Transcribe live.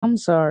I'm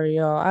sorry,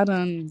 y'all. I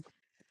done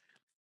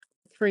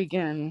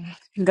freaking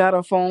got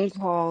a phone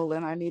call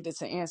and I needed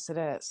to answer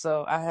that.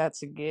 So I had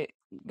to get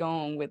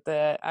going with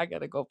that. I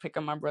gotta go pick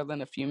up my brother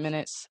in a few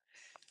minutes.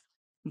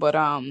 But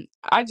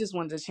I just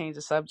wanted to change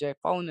the subject.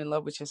 Falling in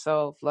love with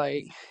yourself.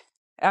 Like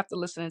after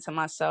listening to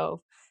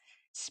myself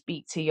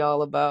speak to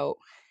y'all about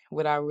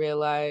what I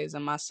realize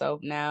in myself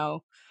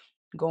now,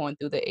 going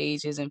through the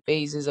ages and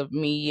phases of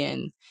me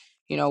and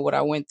what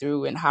I went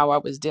through and how I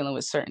was dealing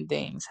with certain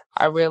things.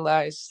 I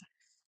realized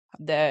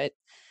that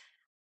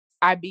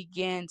I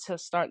began to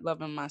start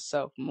loving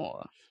myself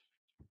more.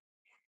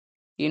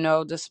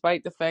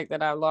 Despite the fact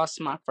that I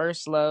lost my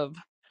first love,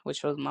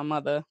 which was my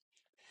mother.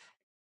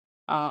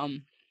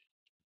 Um,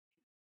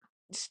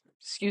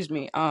 excuse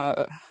me.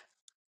 Oh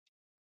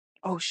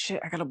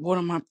shit, I gotta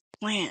water my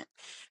plant.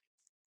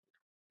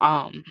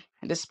 Um,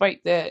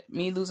 Despite that,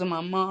 me losing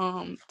my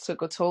mom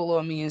took a toll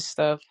on me and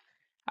stuff.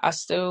 I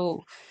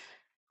still,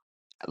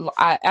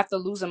 after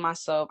losing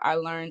myself, I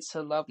learned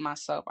to love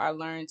myself. I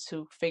learned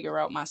to figure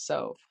out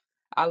myself.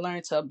 I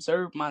learned to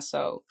observe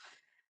myself.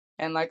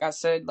 And like I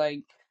said,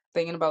 like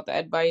thinking about the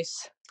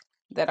advice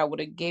that I would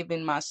have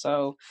given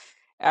myself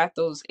at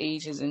those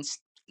ages and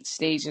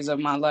stages of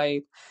my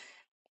life,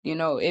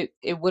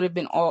 it would have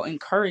been all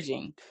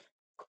encouraging.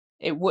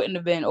 It wouldn't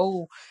have been,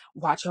 oh,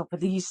 watch out for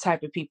these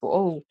type of people.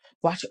 Oh,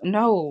 watch.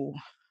 No,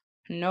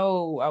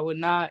 no, I would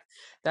not.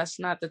 That's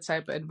not the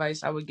type of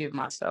advice I would give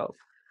myself.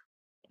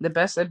 The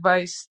best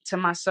advice to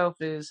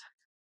myself is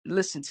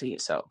listen to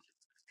yourself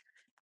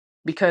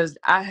because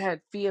I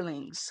had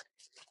feelings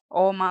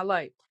all my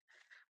life.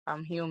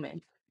 I'm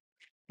human.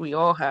 We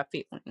all have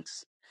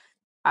feelings.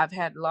 I've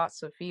had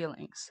lots of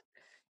feelings,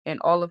 and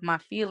all of my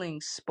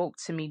feelings spoke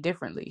to me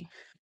differently.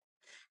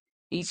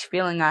 Each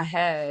feeling I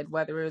had,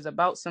 whether it was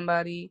about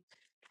somebody.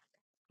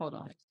 Hold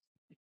on.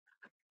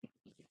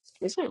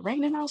 Is it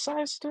raining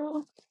outside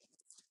still?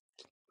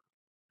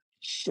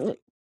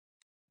 Shit.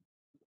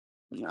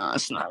 No,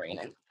 it's not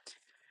raining.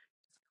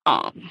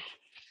 Um,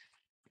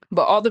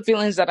 but all the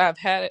feelings that I've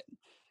had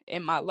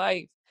in my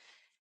life,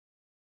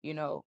 you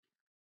know,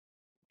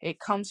 it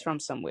comes from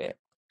somewhere.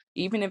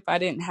 Even if I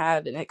didn't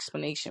have an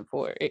explanation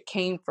for it, it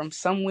came from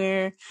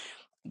somewhere.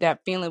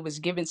 That feeling was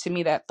given to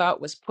me, that thought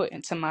was put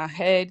into my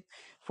head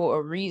for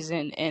a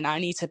reason, and I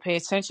need to pay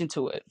attention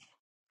to it.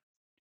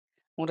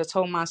 I would have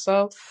told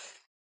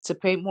myself to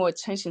pay more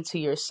attention to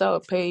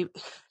yourself, pay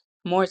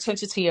more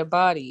attention to your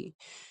body.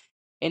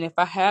 And if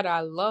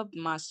I loved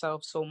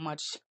myself so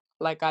much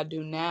like I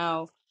do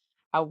now,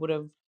 I would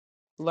have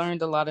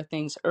learned a lot of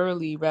things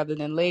early rather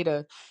than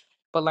later.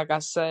 But like I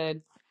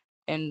said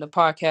in the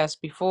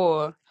podcast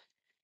before,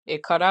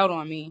 it cut out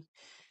on me.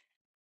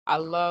 I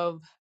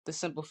love the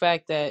simple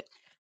fact that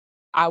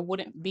I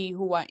wouldn't be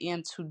who I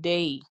am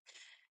today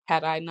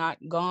had I not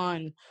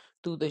gone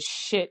through the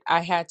shit I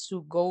had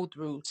to go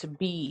through to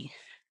be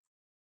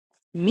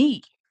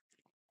me.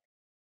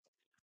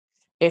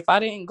 If I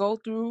didn't go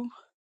through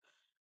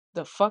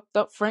the fucked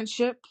up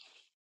friendship,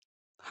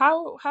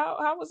 how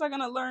was I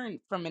gonna learn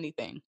from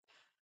anything?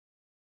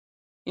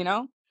 You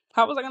know?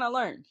 How was I gonna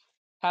learn?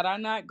 Had I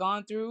not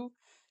gone through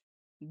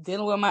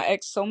dealing with my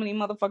ex so many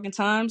motherfucking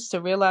times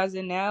to realize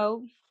it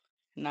now,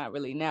 not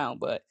really now,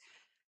 but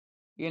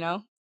you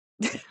know,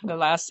 the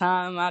last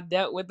time I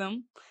dealt with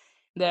him,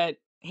 that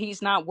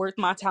he's not worth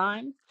my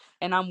time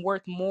and I'm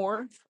worth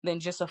more than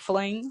just a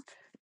fling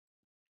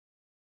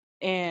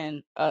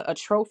and a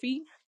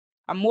trophy.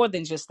 I'm more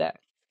than just that.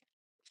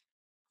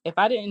 If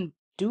I didn't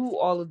do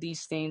all of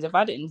these things, if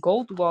I didn't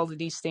go through all of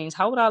these things,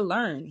 how would I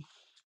learn?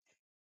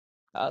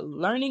 A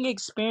learning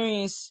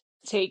experience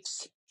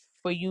takes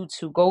for you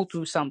to go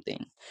through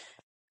something.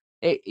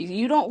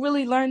 You don't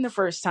really learn the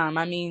first time.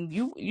 I mean,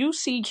 you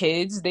see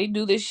kids, they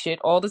do this shit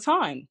all the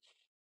time.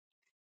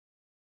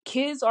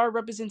 Kids are a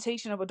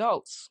representation of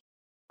adults.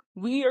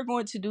 We are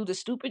going to do the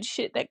stupid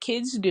shit that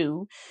kids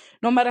do,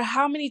 no matter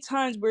how many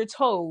times we're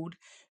told,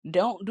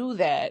 don't do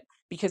that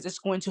because it's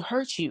going to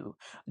hurt you.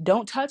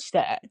 Don't touch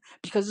that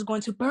because it's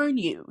going to burn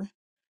you.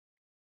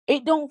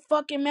 It don't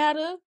fucking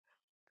matter.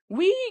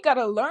 We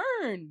gotta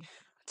learn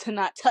to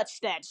not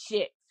touch that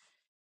shit.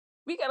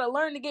 We gotta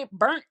learn to get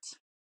burnt.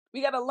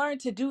 We gotta learn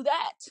to do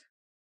that.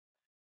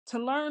 To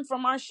learn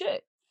from our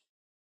shit.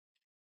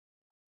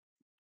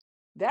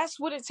 That's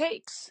what it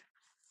takes.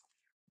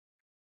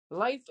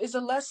 Life is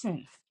a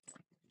lesson.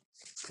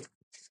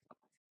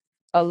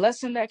 A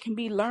lesson that can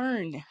be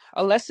learned.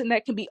 A lesson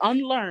that can be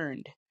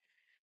unlearned.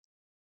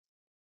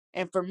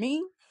 And for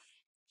me,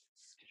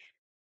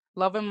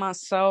 loving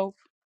myself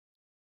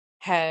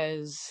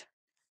has,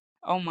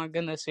 oh my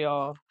goodness,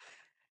 y'all.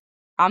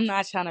 I'm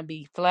not trying to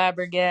be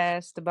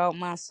flabbergasted about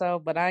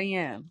myself, but I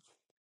am.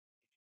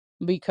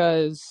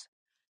 Because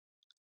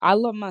I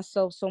love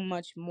myself so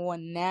much more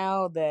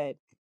now that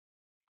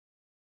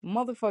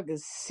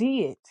motherfuckers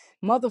see it,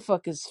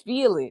 motherfuckers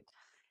feel it,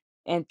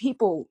 and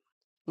people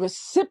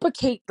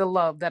reciprocate the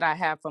love that I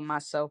have for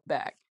myself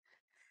back.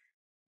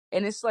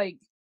 And it's like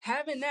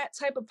having that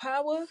type of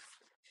power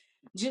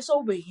just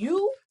over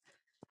you,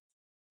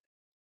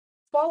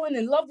 falling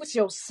in love with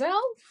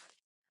yourself.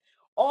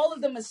 all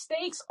of the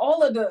mistakes,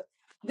 all of the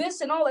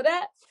this and all of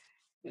that.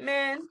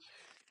 Man,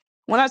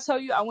 when I tell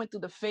you I went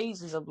through the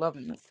phases of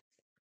loving me,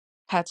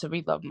 had to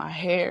re-love my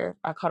hair.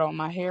 I cut all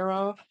my hair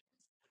off.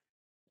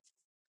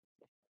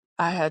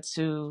 I had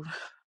to,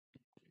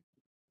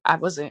 I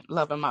wasn't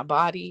loving my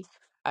body.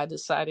 I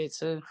decided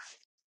to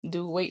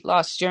do weight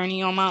loss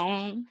journey on my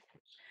own.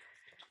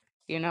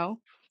 You know,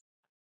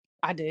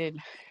 I did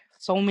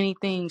so many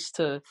things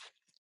to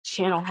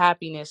channel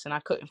happiness and I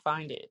couldn't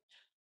find it.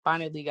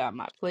 Finally got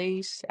my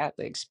place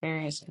after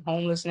experiencing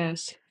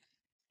homelessness,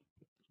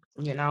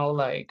 you know,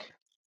 like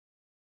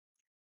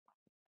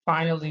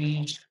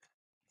finally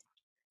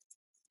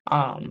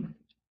um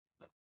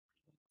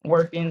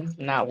working,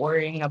 not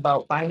worrying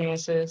about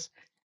finances,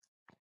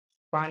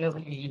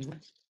 finally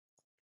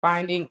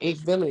finding a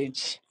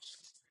village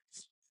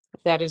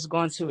that is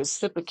going to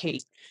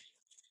reciprocate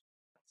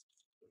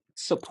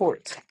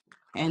support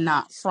and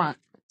not front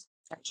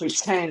and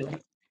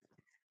pretend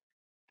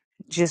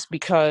just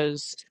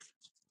because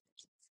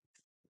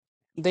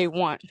they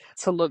want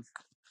to look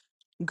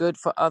good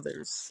for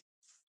others.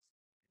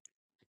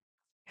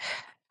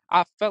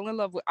 I fell in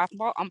love with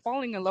I'm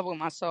falling in love with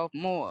myself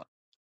more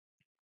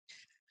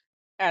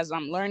as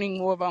I'm learning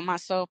more about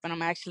myself and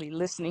I'm actually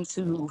listening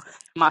to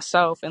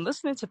myself and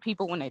listening to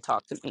people when they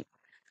talk to me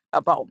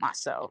about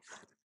myself.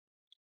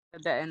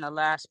 That in the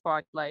last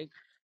part, like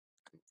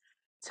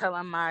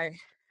telling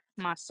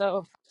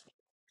myself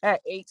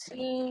at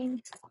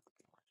 18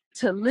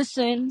 to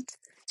listen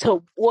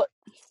to what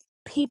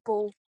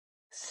people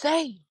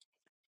say.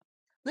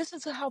 Listen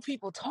to how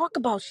people talk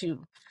about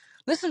you.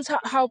 Listen to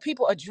how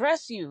people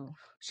address you.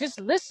 Just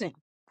listen.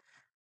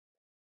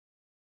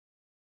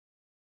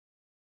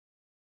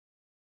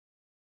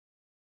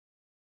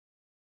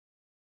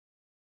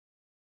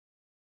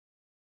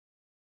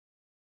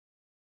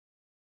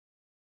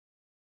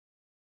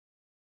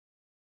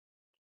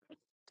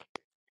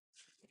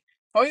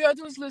 All you gotta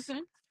do is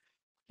listen,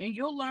 and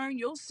you'll learn.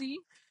 You'll see,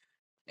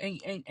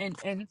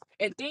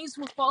 and things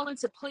will fall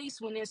into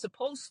place when they're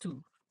supposed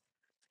to.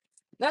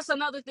 That's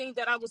another thing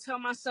that I will tell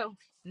myself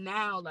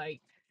now.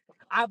 Like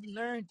I've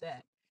learned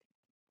that.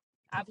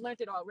 I've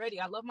learned it already.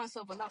 I love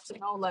myself enough to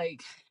know,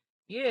 like,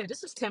 yeah,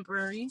 this is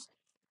temporary.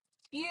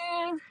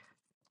 Yeah,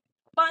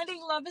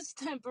 finding love is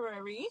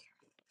temporary,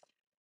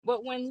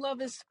 but when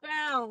love is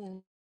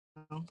found,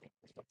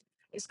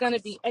 it's gonna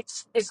be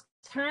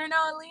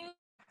externally.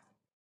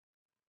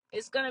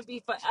 It's gonna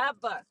be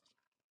forever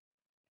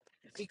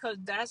because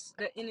that's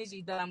the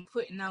energy that I'm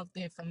putting out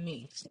there for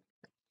me.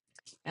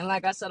 And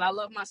like I said, I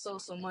love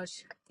myself so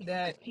much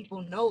that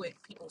people know it,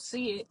 people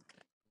see it.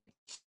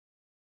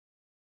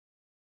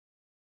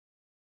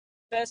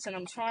 Best, and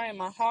I'm trying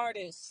my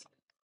hardest.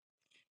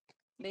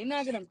 They're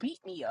not gonna beat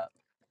me up.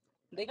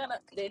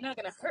 They're not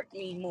gonna hurt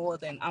me more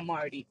than I've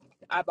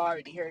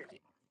already hurt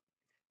it.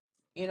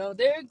 You know,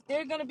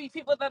 they're gonna be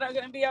people that are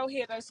gonna be out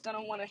here that's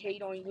gonna want to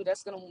hate on you.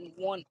 That's gonna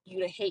want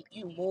you to hate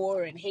you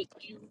more and hate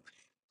you.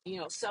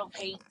 You know, self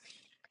hate.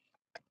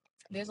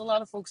 There's a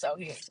lot of folks out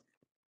here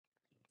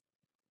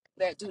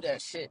that do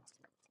that shit.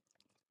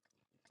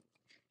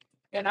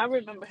 And I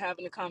remember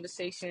having a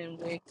conversation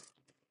with,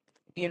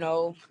 you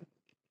know,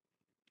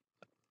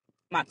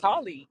 my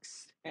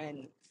colleagues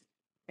and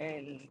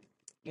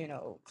you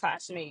know,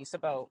 classmates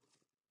about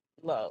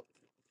love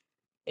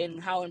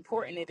and how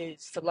important it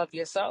is to love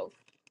yourself.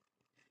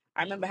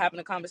 I remember having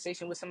a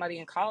conversation with somebody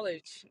in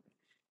college.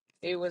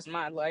 It was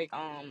my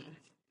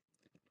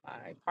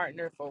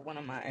partner for one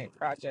of my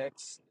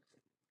projects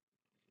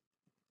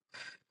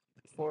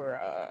for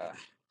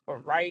for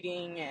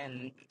writing,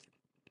 and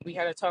we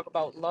had to talk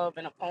about love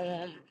in a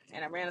poem,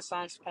 in a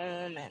Renaissance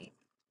poem. And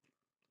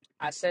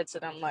I said to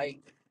them,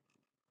 like,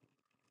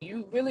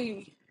 you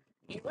really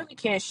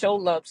can't show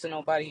love to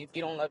nobody if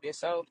you don't love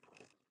yourself.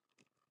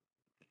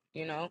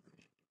 You know,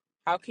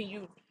 how can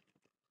you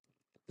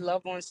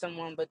love on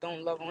someone but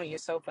don't love on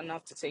yourself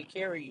enough to take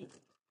care of you?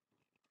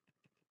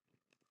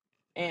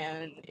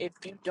 And if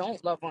you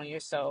don't love on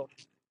yourself,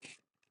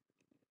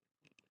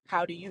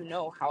 how do you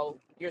know how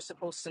you're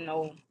supposed to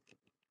know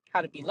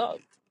how to be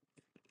loved?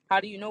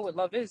 How do you know what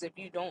love is if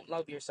you don't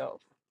love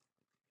yourself?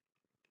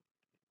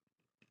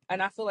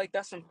 And I feel like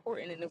that's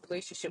important in a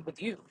relationship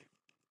with you.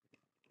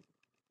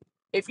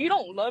 If you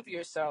don't love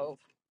yourself,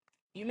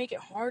 you make it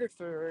harder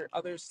for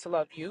others to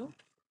love you.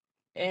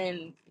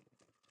 And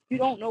you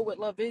don't know what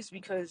love is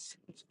because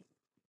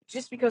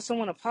just because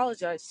someone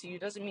apologizes to you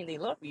doesn't mean they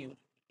love you.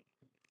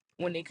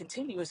 When they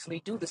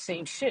continuously do the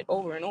same shit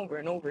over and over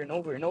and over and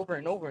over and over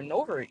and over and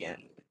over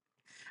again.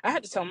 I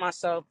had to tell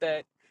myself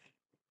that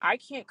I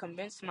can't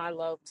convince my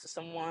love to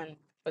someone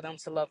for them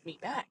to love me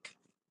back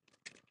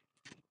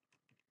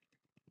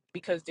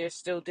because they're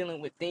still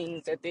dealing with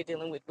things that they're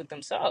dealing with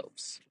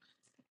themselves.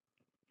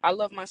 I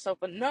love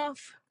myself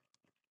enough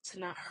to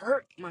not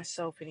hurt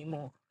myself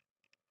anymore.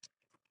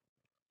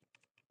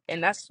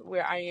 And that's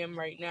where I am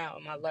right now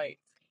in my life.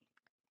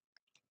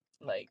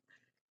 Like,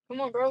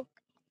 come on, bro.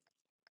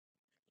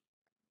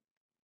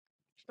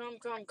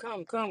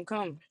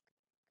 Come.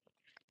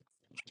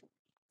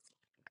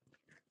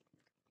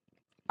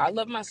 I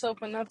love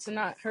myself enough to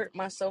not hurt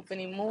myself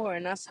anymore,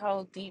 and that's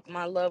how deep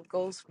my love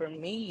goes for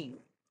me.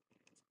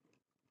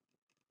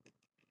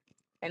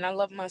 And I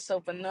love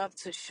myself enough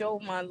to show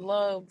my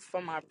love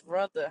for my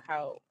brother,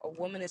 how a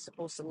woman is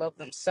supposed to love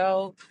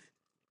themselves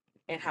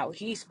and how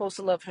he's supposed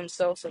to love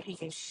himself so he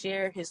can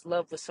share his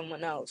love with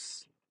someone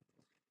else.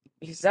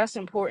 Because that's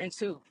important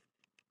too.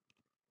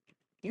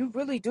 You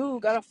really do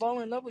gotta fall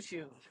in love with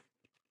you.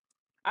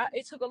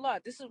 It took a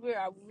lot. This is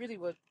where I really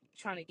was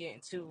trying to get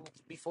into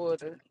before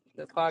the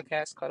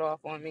podcast cut off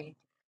on me.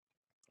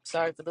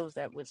 Sorry for those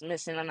that was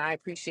missing, and I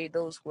appreciate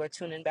those who are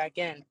tuning back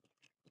in.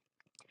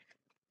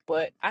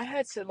 But I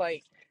had to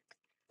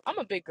I'm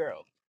a big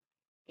girl,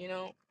 you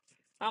know.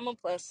 I'm a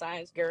plus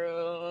size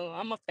girl.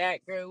 I'm a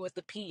fat girl with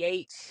a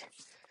PH.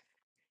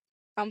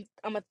 I'm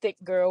a thick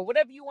girl,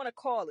 whatever you want to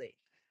call it,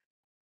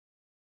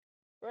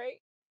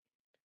 right?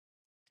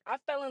 I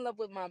fell in love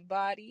with my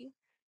body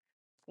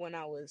when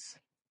I was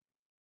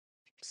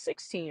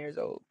 16 years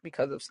old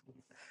because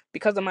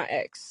of my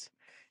ex.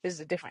 This is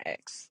a different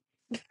ex,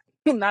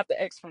 not the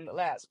ex from the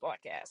last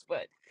podcast,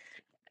 but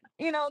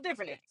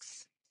different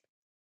ex.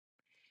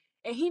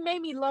 And he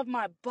made me love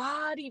my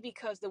body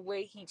because the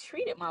way he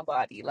treated my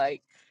body,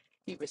 like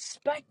he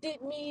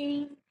respected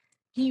me.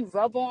 He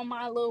rubbed on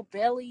my little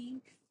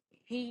belly.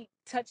 He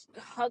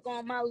hug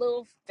on my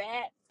little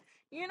fat,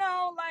 and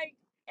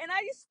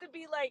I used to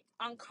be like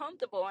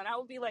uncomfortable, and I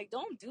would be like,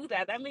 "Don't do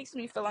that. That makes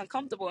me feel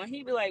uncomfortable." And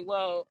he'd be like,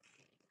 "Well,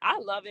 I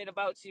love it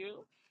about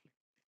you.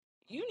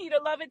 You need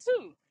to love it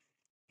too."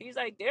 He's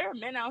like, "There are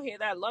men out here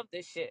that love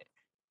this shit,"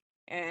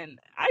 and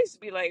I used to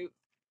be like,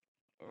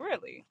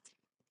 "Really?"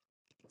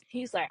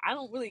 He's like, "I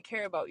don't really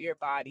care about your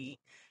body.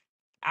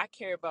 I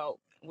care about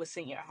what's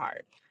in your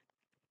heart.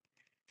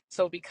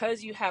 So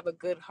because you have a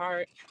good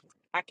heart,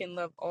 I can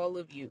love all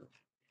of you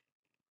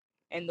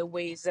in the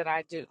ways that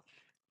I do."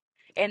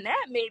 And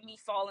that made me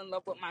fall in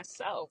love with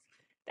myself.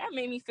 That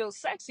made me feel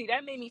sexy.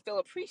 That made me feel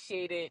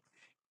appreciated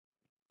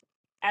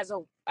as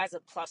a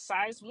plus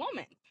size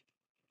woman.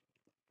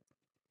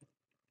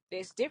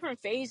 There's different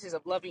phases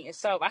of loving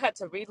yourself. I had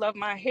to re-love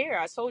my hair.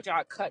 I told you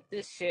I cut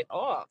this shit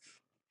off.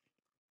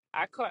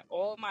 I cut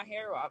all my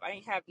hair off. I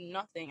ain't have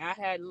nothing. I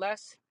had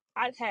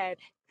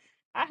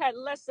I had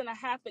less than a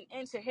half an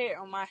inch of hair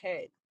on my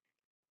head.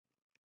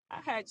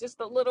 I had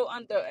just a little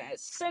under a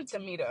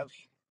centimeter of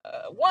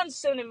 1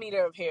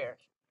 centimeter of hair.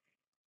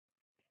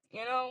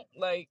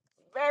 Like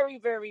very,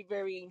 very,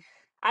 very.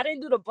 I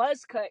didn't do the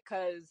buzz cut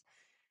because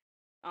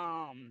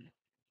um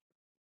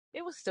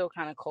it was still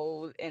kind of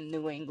cold in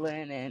New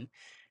England, and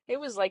it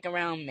was like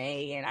around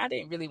May, and I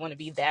didn't really want to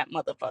be that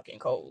motherfucking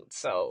cold,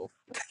 so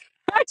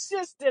I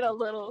just did a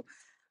little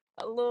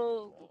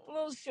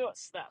short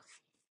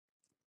stuff.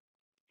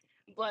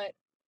 But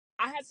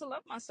I had to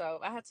love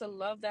myself. I had to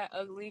love that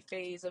ugly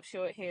phase of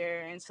short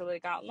hair until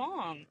it got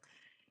long,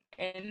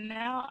 and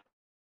now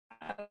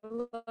I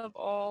love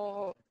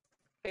all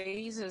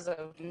phases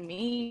of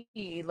me.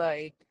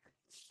 Like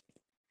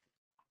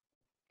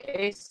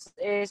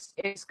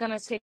it's gonna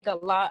take a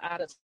lot out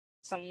of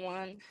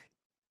someone.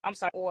 I'm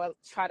sorry, or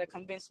try to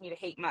convince me to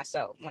hate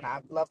myself when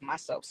I love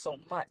myself so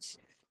much,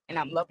 and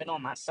I'm loving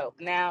on myself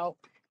now,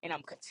 and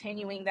I'm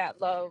continuing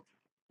that love.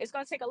 It's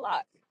gonna take a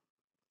lot.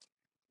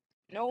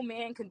 No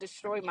man can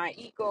destroy my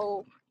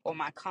ego or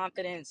my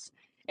confidence,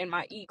 and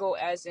my ego,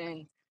 as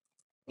in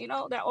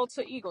that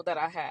alter ego that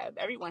I have.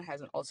 Everyone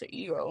has an alter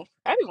ego.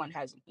 Everyone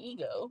has an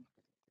ego.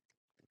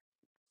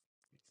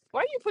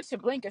 Why you put your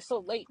blinker so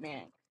late,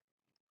 man?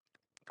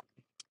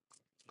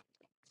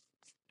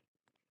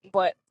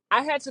 But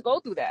I had to go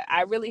through that.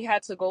 I really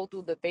had to go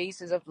through the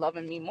phases of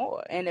loving me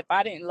more. And if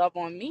I didn't love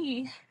on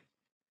me,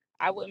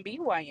 I wouldn't be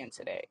who I am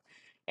today.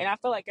 And I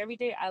feel like every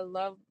day I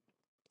love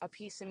a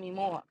piece of me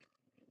more.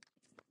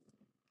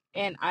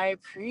 And I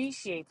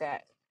appreciate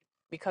that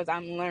because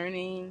I'm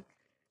learning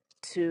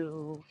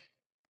to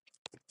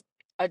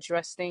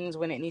address things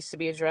when it needs to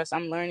be addressed.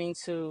 I'm learning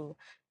to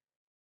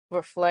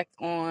reflect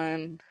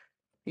on,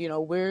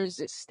 where is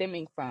it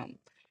stemming from?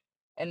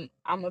 And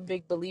I'm a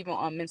big believer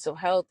on mental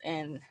health.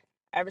 And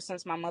ever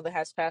since my mother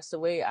has passed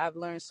away, I've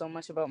learned so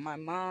much about my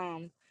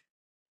mom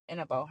and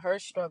about her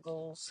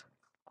struggles.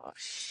 Oh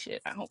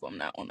shit! I hope I'm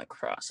not on the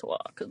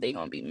crosswalk because they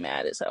gonna be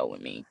mad as hell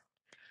with me.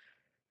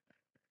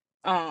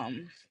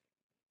 Um,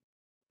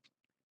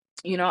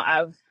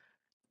 I've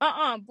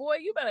boy,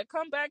 you better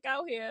come back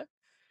out here.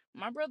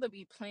 My brother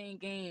be playing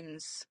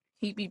games.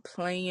 He be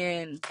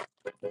playing.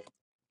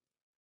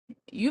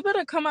 You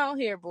better come out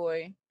here,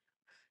 boy.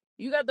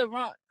 You got the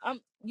wrong.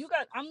 You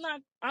got. I'm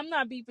not. I'm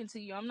not beeping to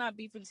you. I'm not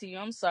beeping to you.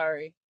 I'm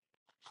sorry.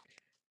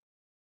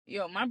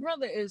 Yo, my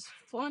brother is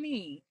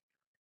funny.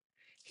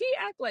 He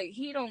act like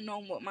he don't know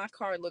what my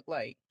car look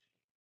like.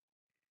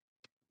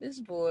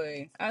 This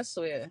boy, I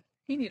swear,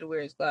 he need to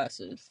wear his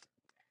glasses.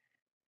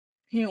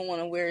 He don't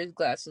want to wear his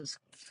glasses,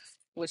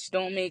 which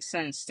don't make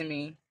sense to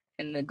me.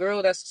 And the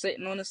girl that's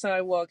sitting on the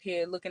sidewalk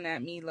here looking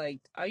at me like,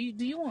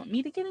 do you want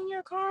me to get in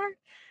your car?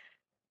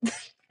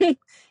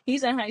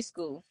 He's in high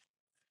school.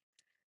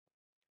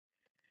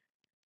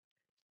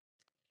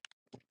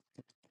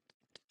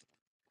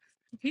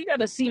 He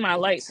gotta see my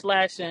lights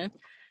flashing.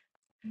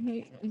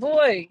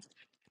 Boy,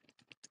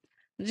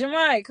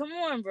 Jemai, come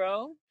on,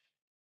 bro.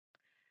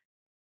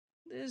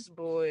 This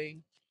boy,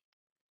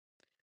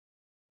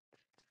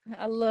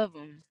 I love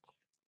him.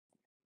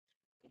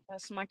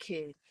 That's my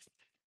kid.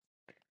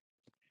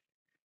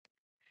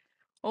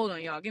 Hold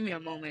on, y'all. Give me a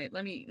moment.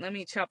 Let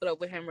me chop it up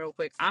with him real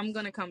quick. I'm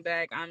gonna come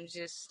back. I'm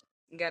just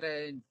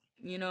gotta,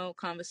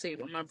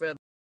 conversate with my brother.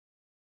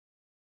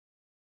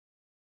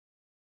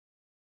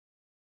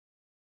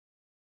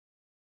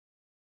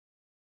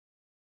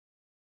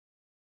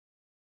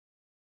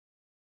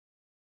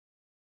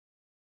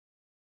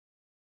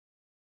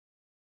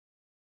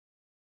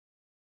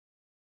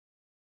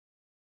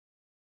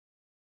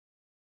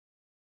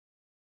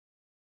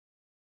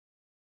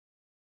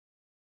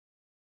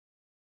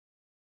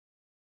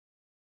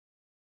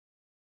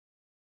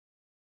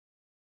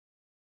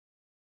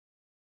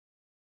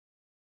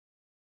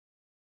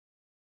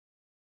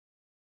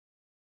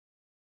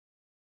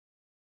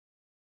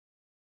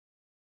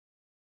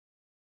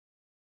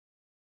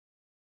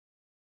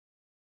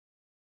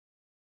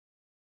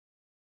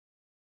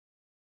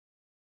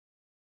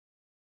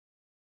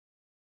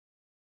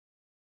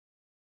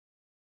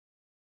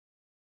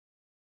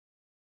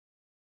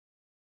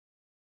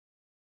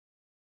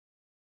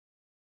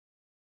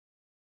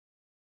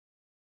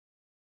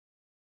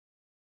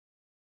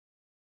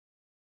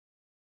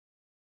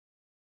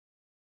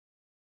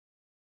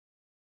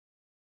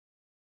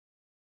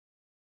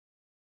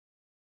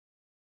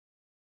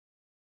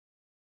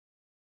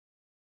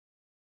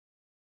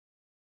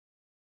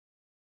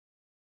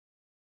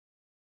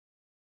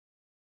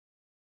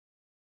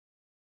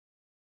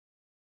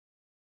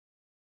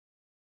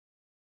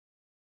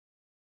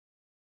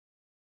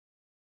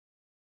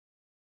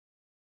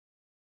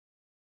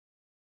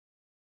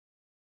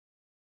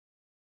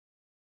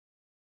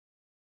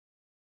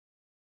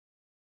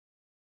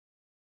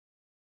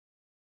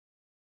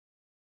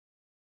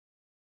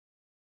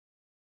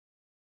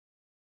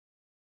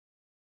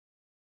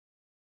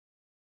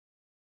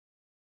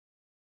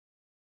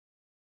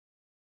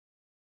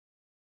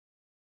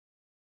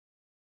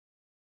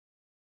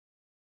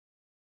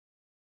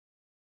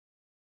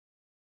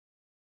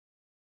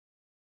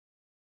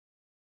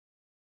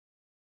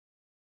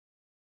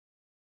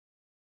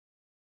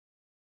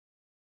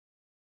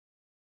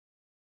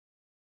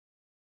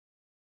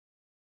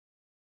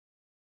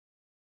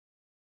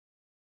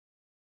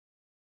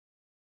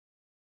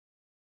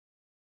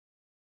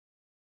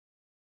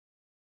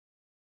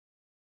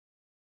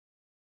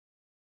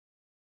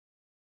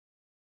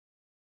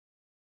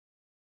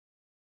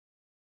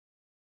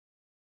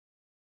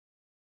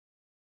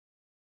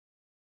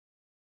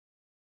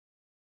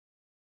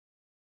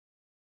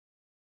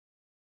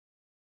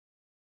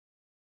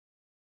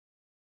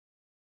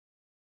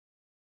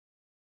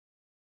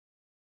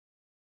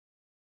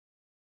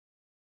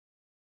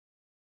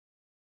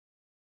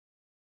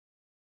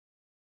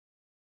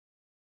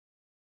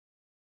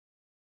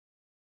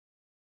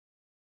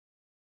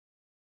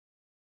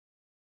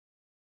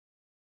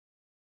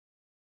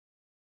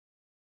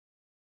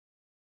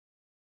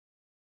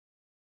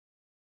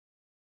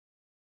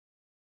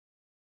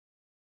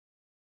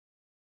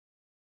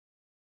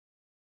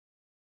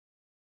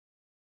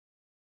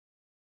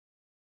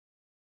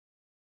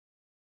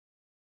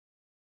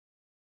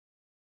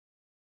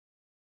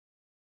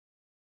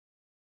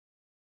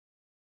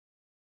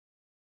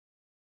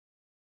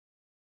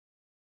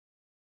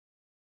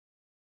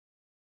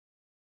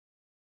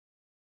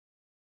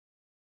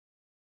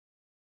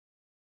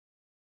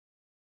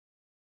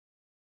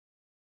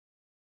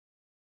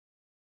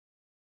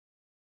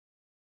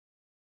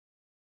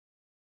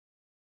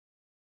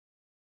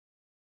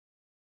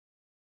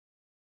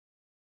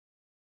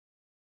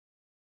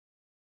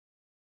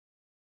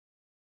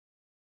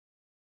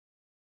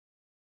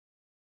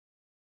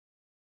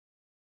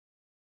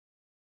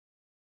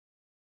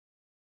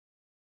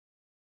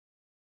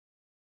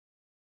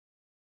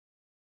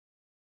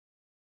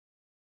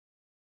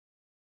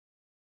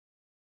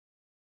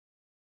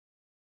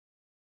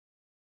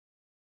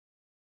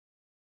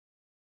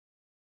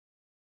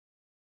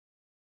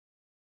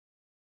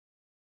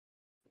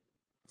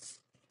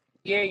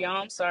 Yeah, y'all.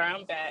 I'm sorry.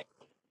 I'm back.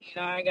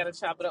 I gotta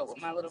chop it up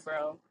with my little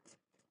bro.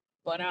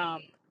 But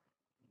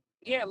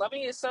yeah,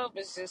 loving yourself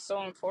is just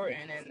so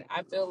important, and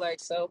I feel like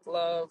self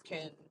love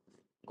can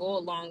go a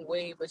long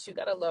way. But you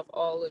gotta love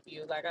all of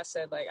you. Like I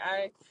said, like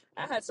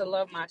I had to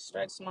love my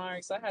stretch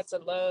marks. I had to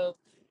love,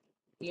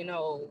 you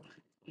know,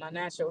 my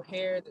natural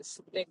hair,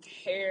 this thick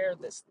hair,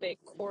 this thick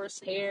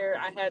coarse hair.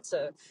 I had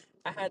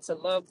to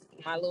love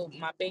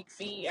my big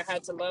feet. I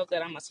had to love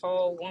that I'm a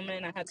tall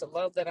woman. I had to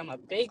love that I'm a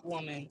big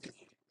woman.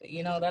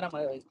 That I'm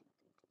a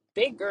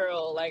big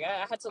girl. Like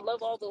I had to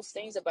love all those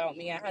things about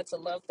me. I had to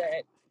love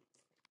that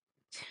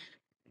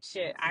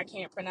shit. I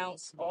can't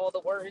pronounce all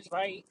the words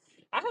right.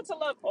 I had to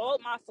love all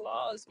my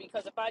flaws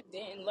because if I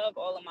didn't love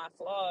all of my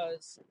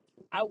flaws,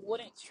 I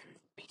wouldn't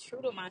be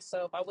true to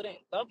myself. I wouldn't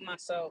love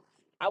myself.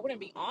 I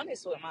wouldn't be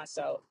honest with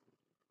myself.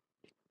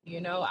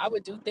 I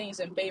would do things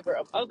in favor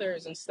of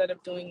others instead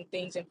of doing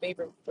things in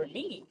favor for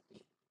me.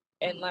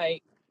 And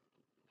like,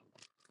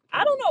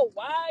 I don't know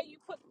why you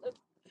put the,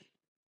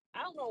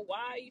 I don't know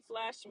why you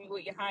flashed me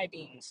with your high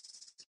beams.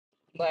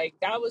 Like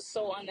that was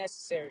so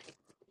unnecessary.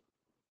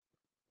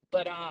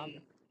 But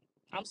I'm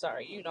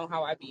sorry, you know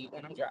how I be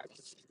when I'm driving.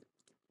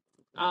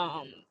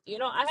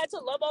 I had to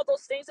love all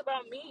those things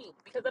about me,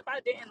 because if I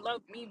didn't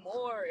love me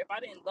more, if I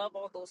didn't love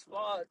all those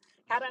flaws,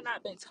 had I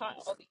not been taught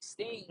all these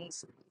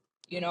things,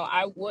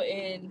 I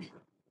wouldn't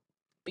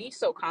be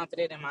so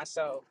confident in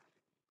myself.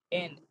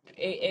 And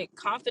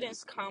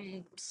confidence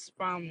comes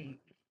from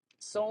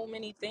so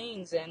many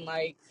things, and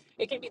like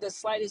it can be the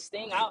slightest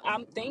thing.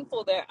 I'm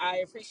thankful that I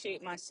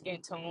appreciate my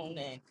skin tone,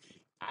 and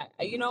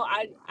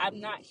I'm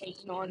not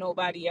hating on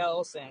nobody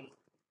else, and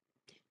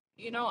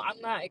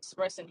I'm not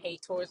expressing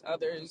hate towards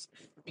others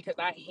because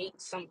I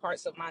hate some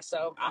parts of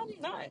myself. I'm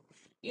not.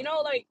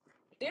 Like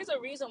there's a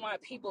reason why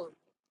people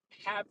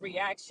have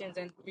reactions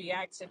and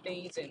react to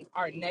things and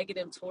are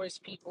negative towards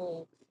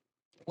people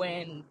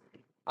when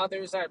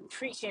others are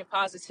preaching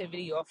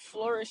positivity or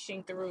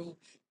flourishing through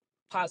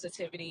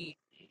positivity.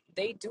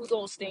 They do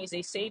those things,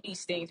 they say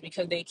these things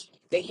because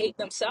they hate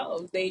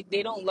themselves. They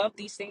don't love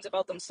these things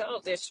about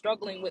themselves. They're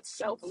struggling with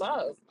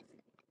self-love.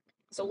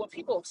 So when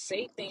people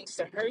say things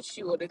to hurt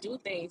you or to do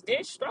things,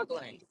 they're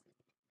struggling.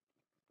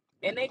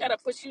 And they gotta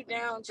put you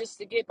down just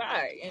to get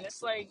by. And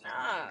it's like,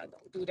 nah,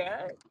 don't do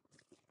that.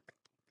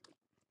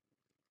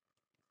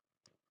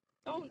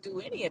 Don't do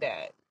any of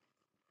that.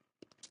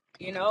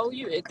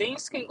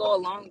 Things can go a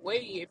long way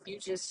if you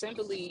just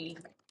simply,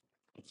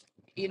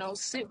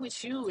 sit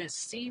with you and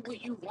see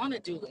what you want to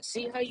do and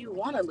see how you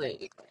want to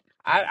live.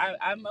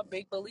 I'm a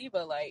big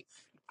believer. Like,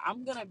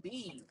 I'm gonna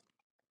be,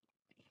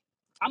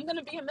 I'm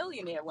gonna be a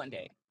millionaire one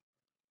day.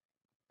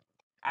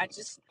 I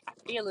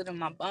feel it in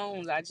my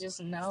bones. I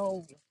just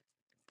know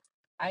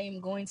I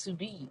am going to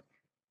be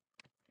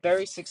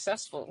very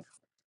successful.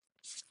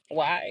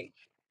 Why?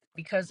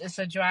 Because it's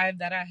a drive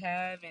that I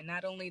have, and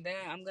not only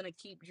that, I'm gonna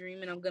keep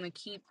dreaming. I'm gonna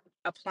keep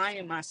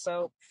applying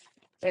myself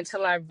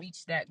until I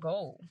reach that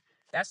goal.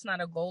 That's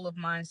not a goal of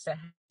mine. To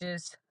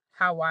just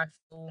how I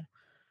feel.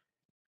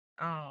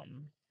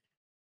 Um,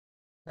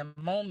 the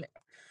moment.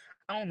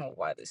 I don't know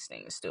why this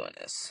thing is doing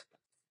this.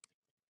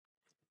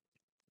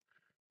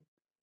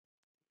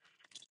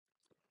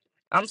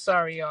 I'm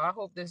sorry, y'all. I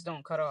hope this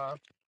don't cut off.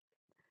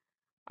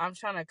 I'm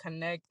trying to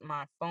connect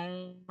my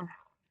phone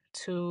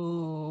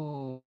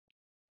to.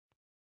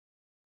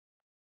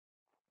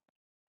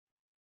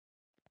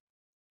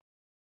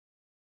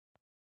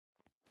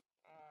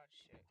 Oh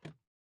shit!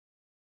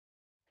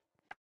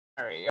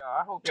 All right,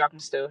 y'all. I hope y'all can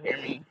still hear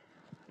me.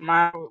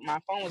 My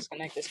phone was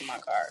connected to my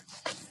car,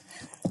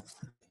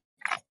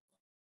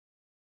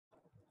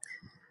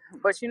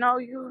 but you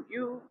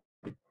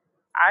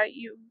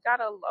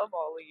gotta love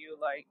all of you.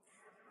 Like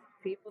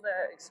people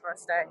that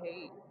express that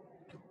hate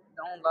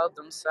don't love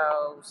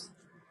themselves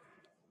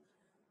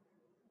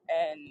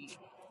and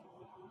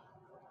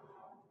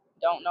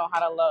don't know how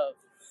to love.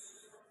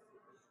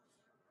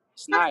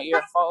 It's not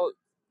your fault.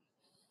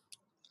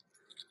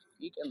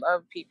 You can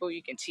love people,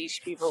 you can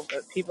teach people,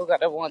 but people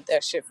gotta want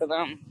that shit for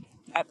them.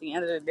 At the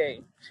end of the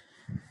day,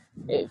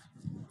 if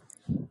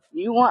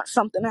you want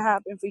something to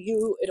happen for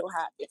you, it'll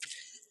happen.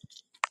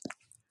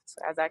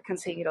 So as I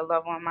continue to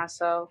love on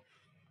myself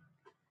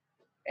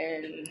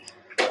and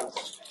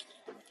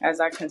as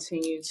I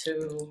continue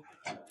to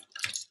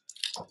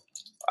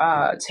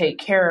take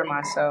care of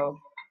myself,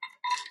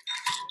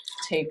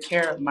 take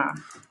care of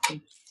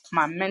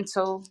my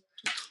mental,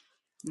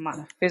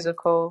 my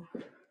physical,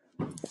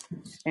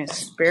 and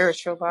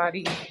spiritual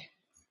body,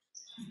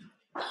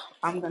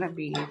 I'm gonna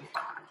be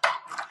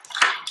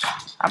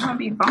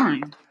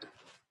fine.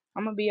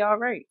 I'm gonna be all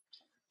right.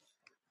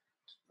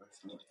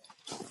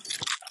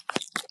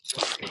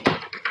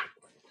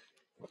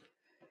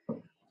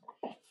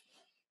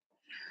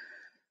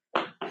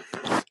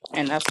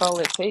 And that's all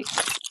it takes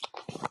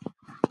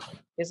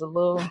is a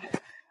little,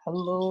 a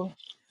little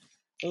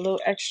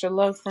extra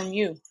love from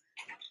you.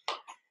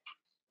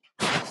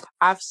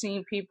 I've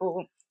seen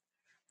people.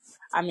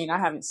 I mean, I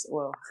haven't.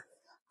 Well,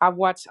 I've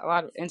watched a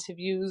lot of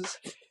interviews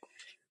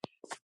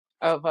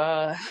of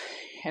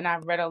and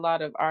I've read a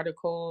lot of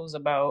articles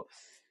about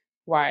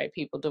why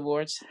people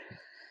divorce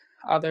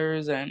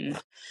others and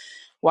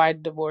why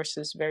divorce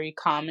is very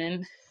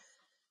common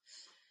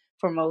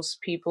for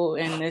most people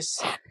in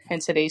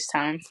today's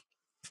time.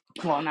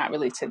 Well, not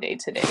really today,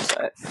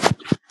 but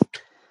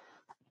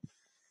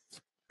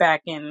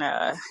back in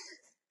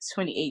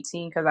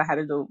 2018, because I had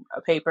to do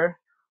a paper.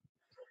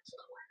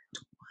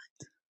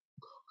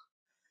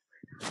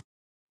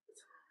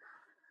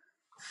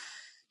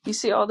 You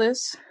see all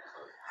this?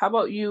 How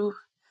about you?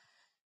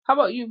 How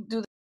about you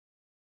do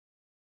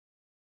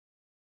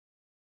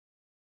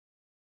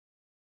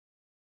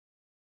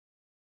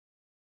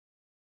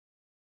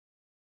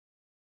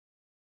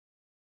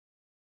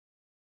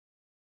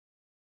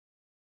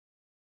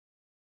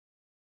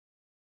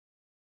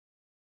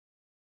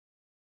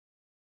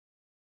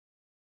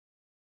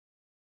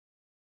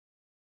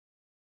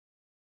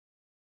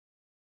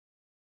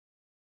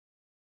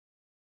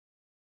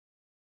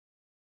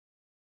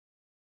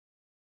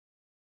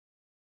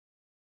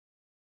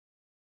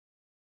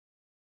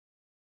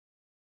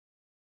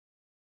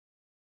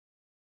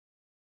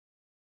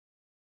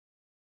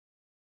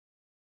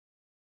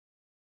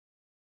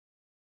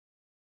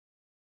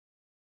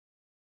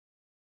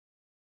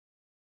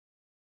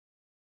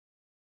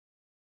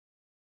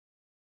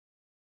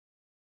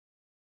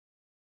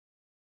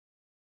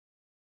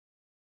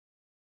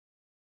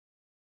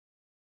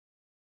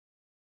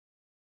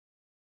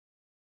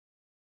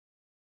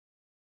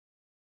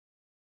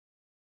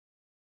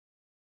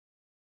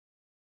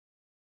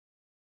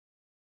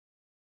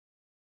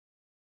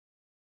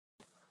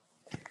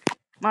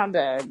My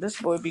bad.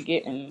 This boy be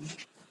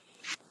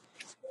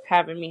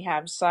having me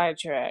have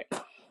sidetrack.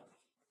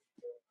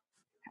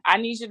 I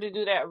need you to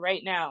do that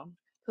right now,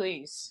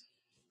 please,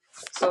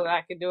 so that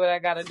I can do what I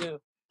gotta do.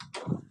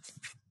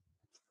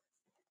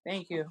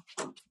 Thank you.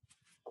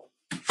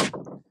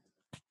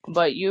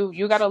 But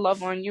you gotta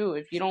love on you.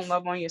 If you don't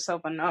love on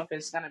yourself enough,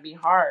 it's gonna be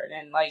hard.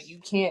 And like you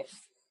can't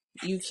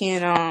you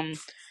can't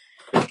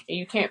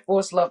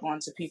force love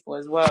onto people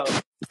as well.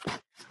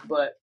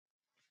 But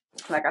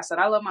like I said,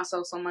 I love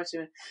myself so much,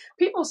 and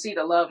people see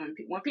the love, and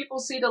when people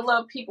see the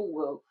love, people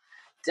will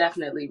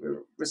definitely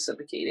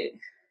reciprocate it.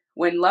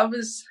 When love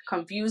is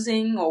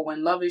confusing or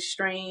when love is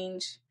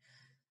strange,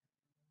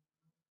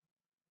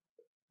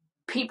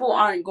 people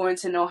aren't going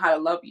to know how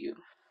to love you.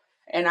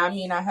 And I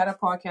mean, I had a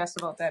podcast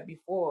about that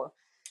before,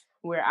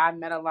 where I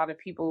met a lot of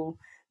people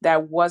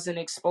that wasn't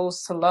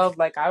exposed to love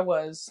like I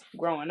was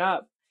growing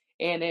up,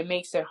 and it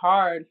makes it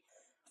hard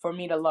for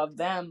me to love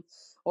them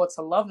or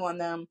to love on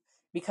them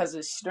because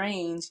it's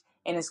strange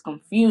and it's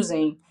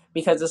confusing,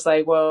 because it's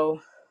like,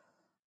 well,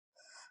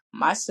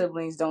 my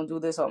siblings don't do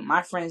this, or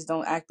my friends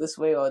don't act this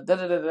way, or da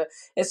da da da.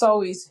 It's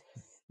always,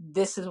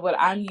 this is what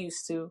I'm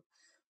used to.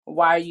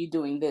 Why are you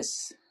doing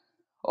this?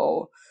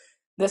 Or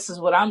this is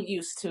what I'm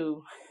used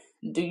to.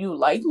 Do you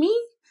like me?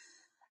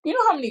 You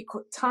know how many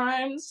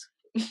times,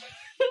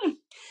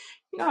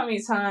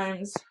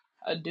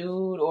 a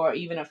dude or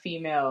even a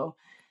female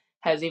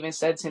has even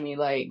said to me,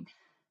 like,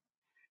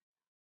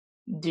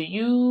 do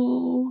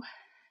you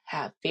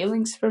have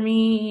feelings for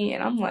me?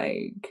 And I'm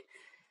like,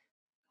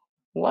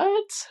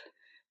 what?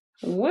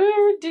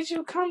 Where did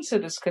you come to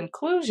this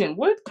conclusion?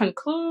 What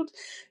conclude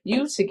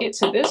you to get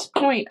to this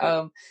point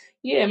of,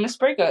 yeah, Miss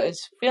Breaker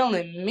is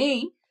feeling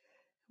me?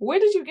 Where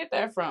did you get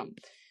that from?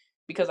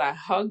 Because I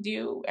hugged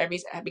you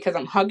because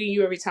I'm hugging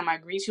you every time I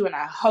greet you, and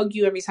I hug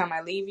you every time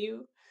I leave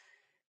you?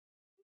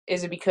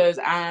 Is it because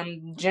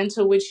I'm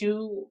gentle with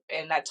you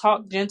and I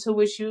talk gentle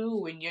with you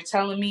when you're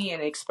telling me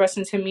and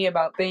expressing to me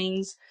about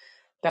things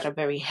that are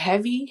very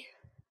heavy?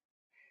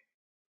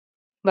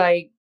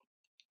 Like,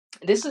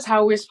 this is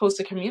how we're supposed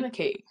to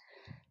communicate.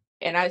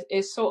 And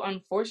it's so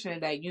unfortunate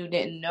that you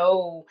didn't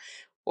know,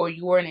 or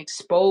you weren't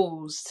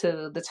exposed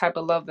to the type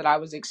of love that I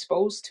was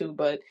exposed to.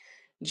 But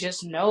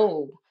just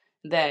know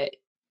that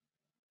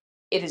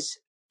it's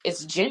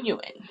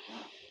genuine,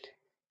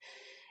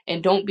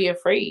 and don't be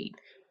afraid.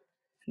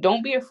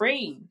 Don't be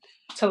afraid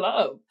to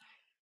love.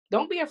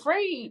 Don't be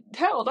afraid.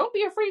 Hell, don't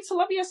be afraid to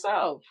love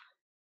yourself.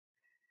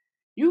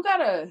 You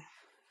gotta,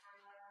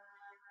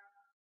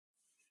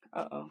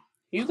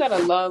 you gotta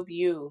love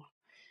you.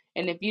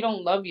 And if you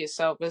don't love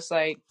yourself, it's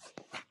like,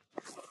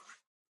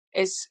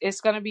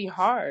 it's gonna be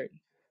hard.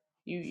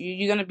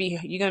 You're gonna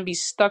be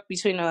stuck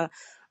between a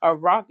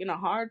rock and a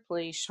hard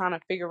place, trying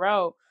to figure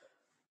out,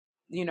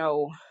 you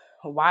know,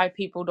 why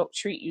people don't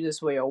treat you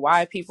this way, or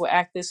why people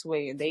act this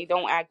way and they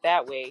don't act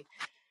that way.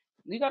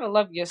 You gotta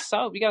love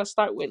yourself. You gotta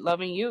start with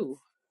loving you.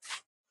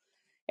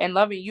 And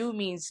loving you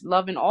means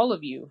loving all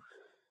of you,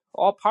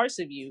 all parts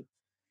of you,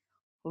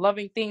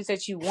 loving things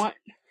that you want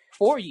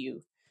for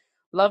you,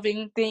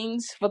 loving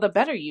things for the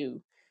better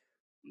you.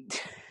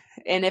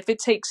 And if it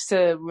takes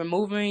to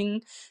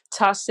removing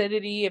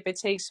toxicity, if it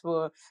takes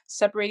for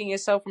separating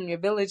yourself from your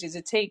village, if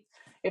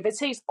it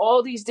takes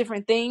all these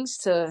different things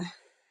to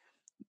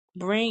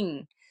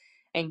bring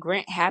and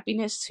grant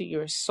happiness to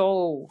your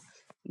soul,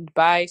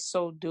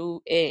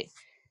 do it.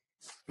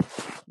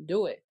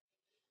 Do it.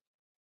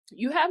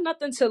 You have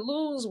nothing to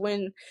lose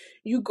when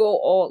you go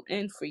all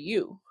in for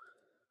you.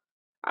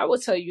 I will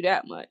tell you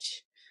that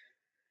much.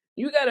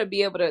 You gotta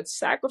be able to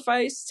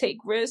sacrifice, take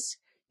risks.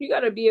 You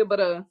gotta be able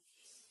to.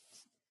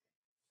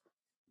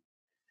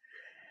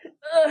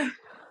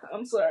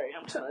 I'm sorry,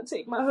 I'm trying to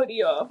take my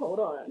hoodie off. Hold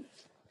on.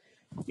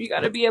 You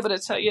gotta be able to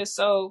tell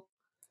yourself,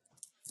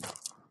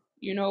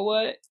 you know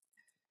what?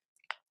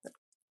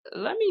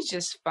 Let me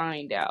just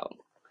find out.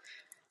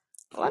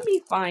 Let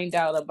me find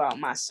out about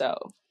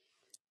myself.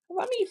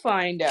 Let me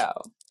find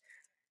out.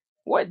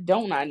 What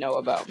don't I know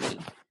about me?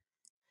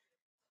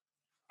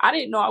 I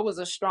didn't know I was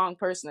a strong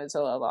person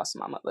until I lost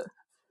my mother.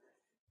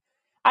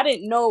 I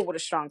didn't know what a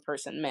strong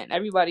person meant.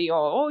 Everybody,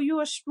 oh,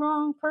 you a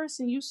strong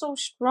person. You so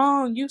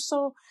strong. You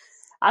so.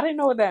 I didn't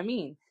know what that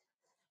mean.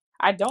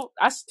 I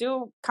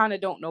still kind of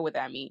don't know what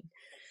that mean.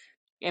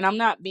 And I'm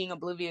not being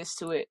oblivious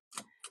to it.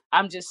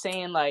 I'm just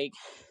saying, like,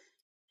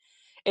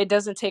 it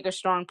doesn't take a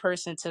strong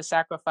person to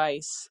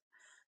sacrifice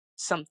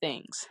some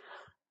things.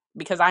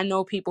 Because I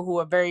know people who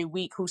are very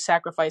weak who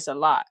sacrifice a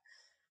lot,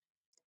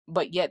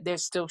 but yet they're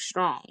still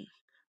strong.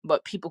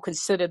 But people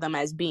consider them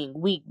as being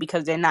weak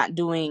because they're not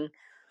doing,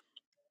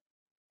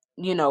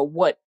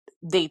 what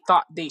they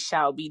thought they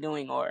shall be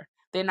doing, or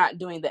they're not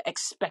doing the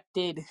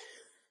expected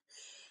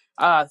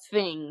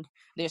thing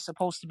they're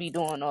supposed to be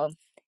doing, or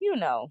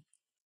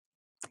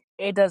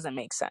it doesn't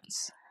make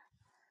sense.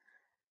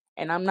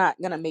 And I'm not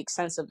gonna make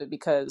sense of it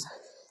because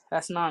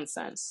that's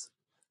nonsense.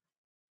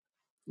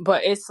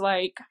 But it's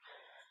like,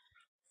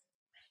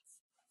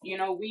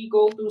 we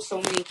go through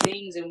so many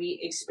things and we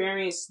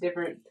experience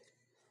different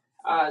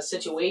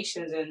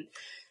situations, and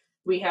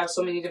we have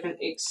so many different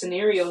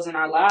scenarios in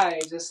our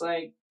lives. It's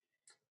like,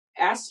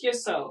 ask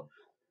yourself,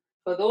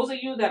 for those of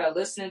you that are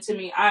listening to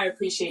me, I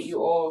appreciate you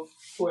all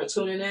for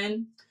tuning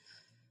in.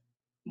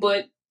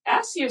 But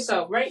ask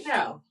yourself right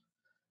now,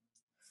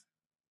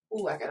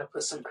 ooh, I gotta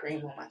put some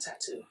cream on my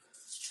tattoo.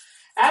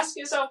 Ask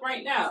yourself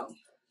right now,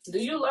 do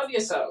you love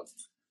yourself?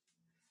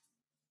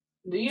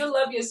 Do you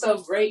love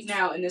yourself right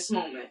now in this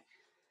moment?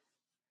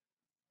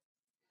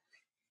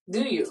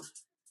 Do you?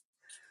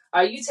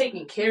 Are you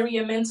taking care of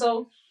your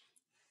mental?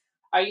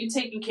 Are you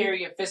taking care of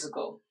your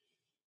physical?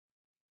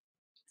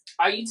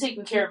 Are you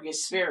taking care of your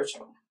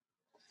spiritual?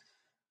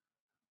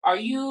 Are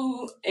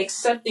you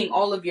accepting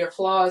all of your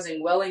flaws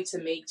and willing to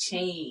make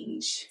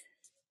change?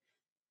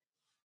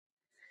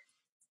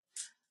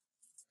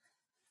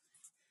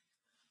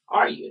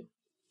 Are you?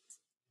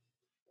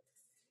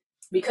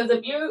 Because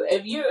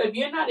if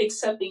you're not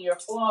accepting your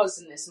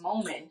flaws in this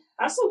moment,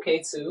 that's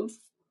okay too.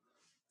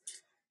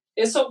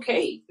 It's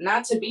okay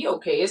not to be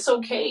okay. It's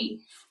okay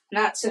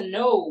not to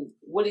know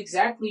what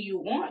exactly you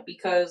want,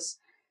 because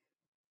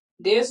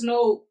there's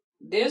no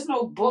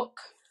book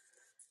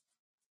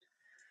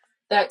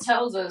that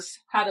tells us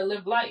how to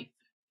live life.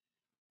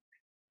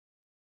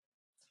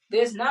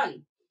 There's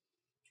none.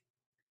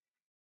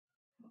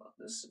 Oh,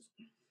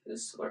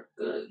 this worked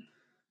good.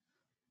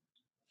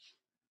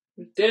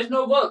 There's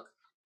no book.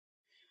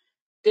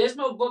 There's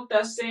no book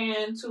that's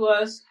saying to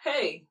us,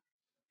 hey,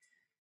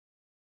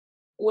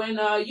 when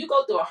you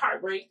go through a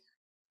heartbreak,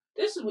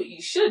 this is what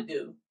you should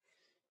do.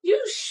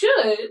 You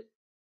should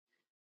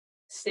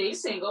stay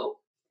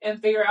single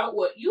and figure out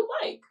what you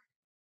like.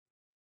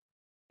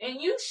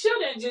 And you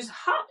shouldn't just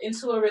hop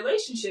into a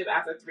relationship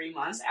after 3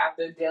 months,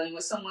 after dealing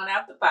with someone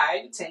after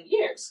 5 to 10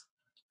 years.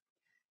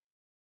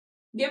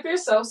 Give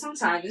yourself some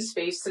time and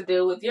space to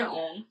deal with your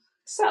own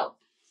self.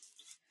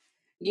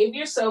 Give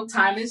yourself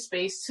time and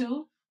space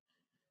to,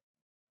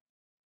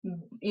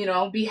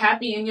 be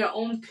happy in your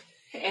own,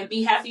 and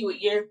be happy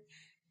with your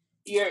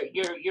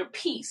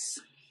peace.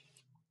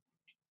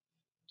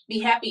 Be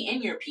happy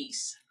in your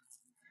peace.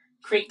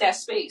 Create that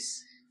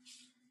space.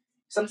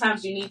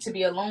 Sometimes you need to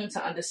be alone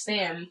to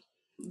understand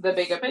the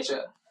bigger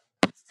picture.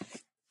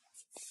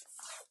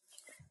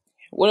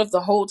 What if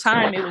the whole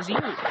time it was you?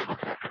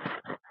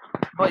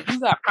 But you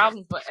got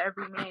problems with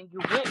every man you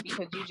with,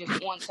 because you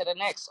just one to the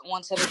next,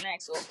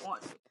 or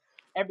one.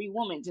 Every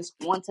woman just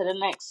one to the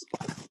next,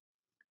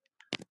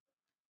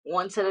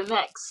 one to the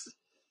next.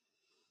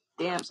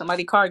 Damn,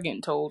 somebody car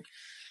getting towed.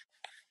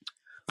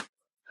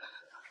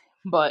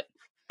 But,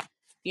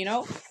 you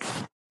know,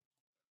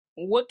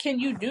 what can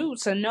you do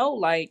to know,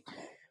 like,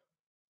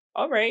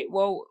 all right,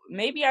 well,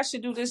 maybe I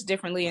should do this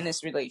differently in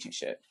this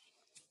relationship.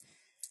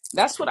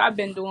 That's what I've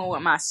been doing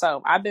with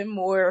myself. I've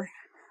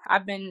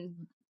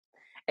been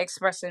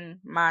expressing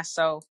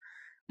myself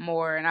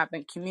more, and I've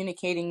been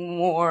communicating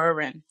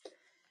more, and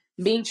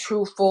being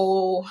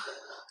truthful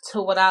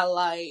to what I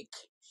like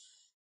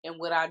and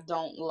what I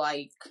don't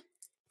like,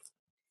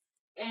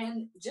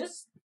 and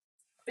just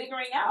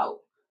figuring out,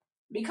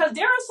 because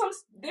there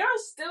are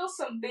still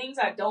some things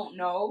I don't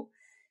know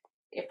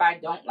if I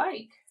don't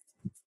like.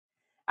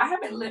 I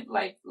haven't lived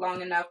life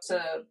long enough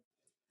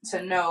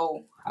to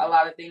know a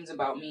lot of things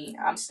about me.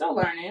 I'm still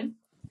learning,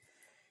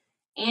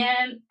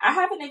 and I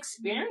haven't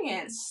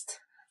experienced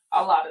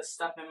a lot of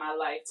stuff in my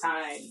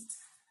lifetime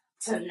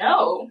to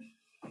know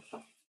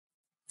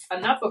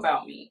enough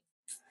about me.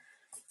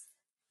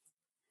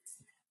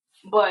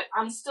 But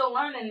I'm still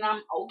learning, and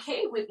I'm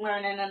okay with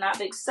learning, and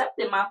I've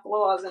accepted my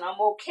flaws, and I'm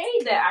okay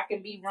that I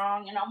can be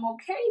wrong, and I'm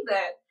okay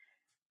that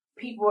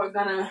people are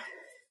gonna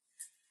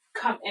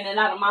come in and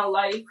out of my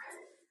life.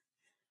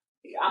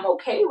 I'm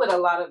okay with a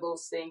lot of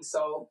those things,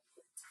 so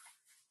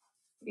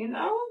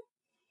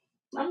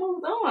I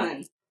moved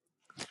on.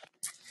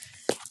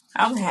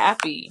 I'm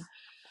happy.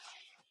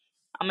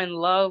 I'm in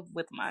love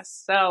with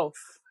myself.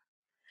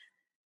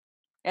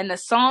 And a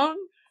song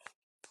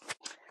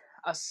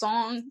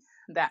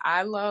that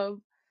I love,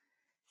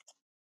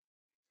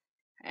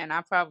 and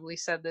I probably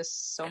said this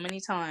so many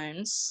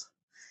times,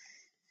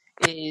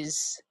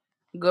 is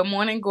Good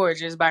Morning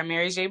Gorgeous by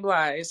Mary J.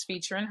 Blige,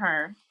 featuring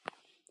her.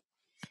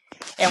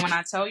 And when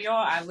I tell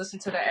y'all, I listen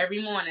to that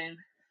every morning.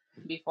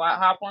 Before I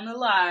hop on the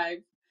live,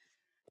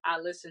 I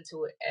listen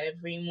to it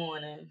every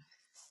morning.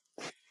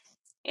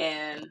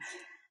 And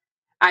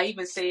I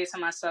even say it to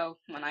myself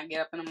when I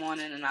get up in the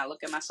morning and I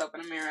look at myself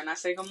in the mirror and I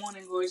say, good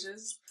morning,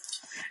 gorgeous.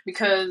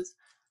 Because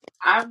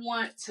I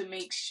want to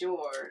make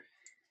sure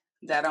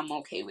that I'm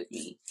okay with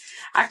me.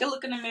 I can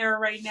look in the mirror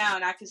right now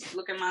and I can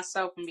look at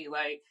myself and be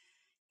like,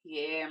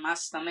 yeah, my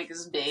stomach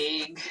is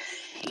big.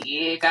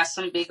 Yeah, got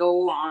some big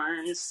old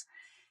arms.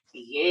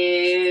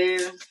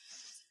 Yeah,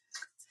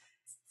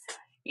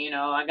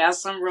 I got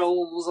some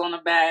rolls on the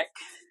back.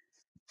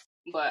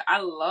 But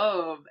I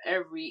love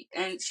every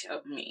inch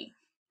of me.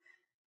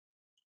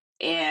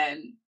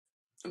 And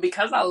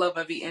because I love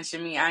every inch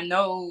of me, I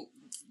know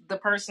the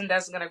person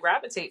that's going to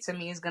gravitate to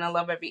me is going to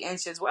love every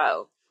inch as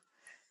well.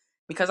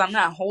 Because I'm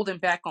not holding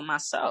back on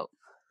myself.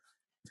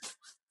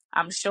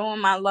 I'm showing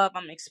my love,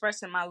 I'm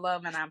expressing my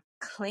love, and I'm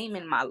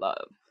claiming my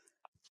love.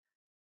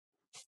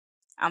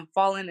 I'm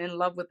falling in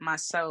love with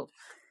myself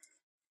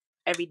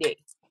every day.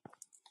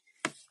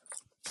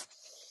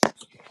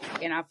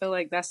 And I feel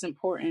like that's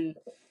important.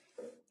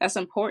 That's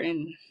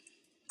important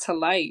to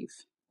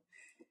life.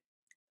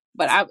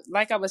 But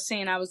like I was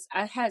saying,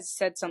 I had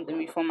said something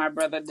before my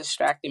brother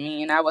distracted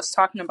me, and I was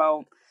talking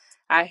about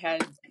I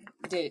had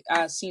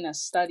seen a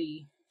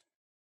study,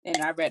 and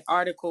I read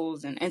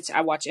articles, and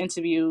I watched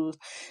interviews.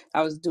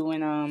 I was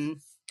doing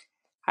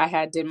I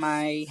had did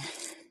my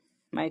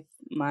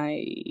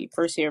my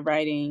first year of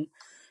writing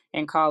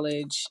in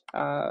college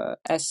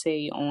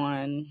essay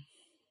on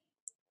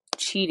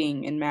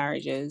cheating in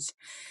marriages,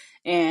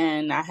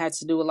 and I had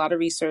to do a lot of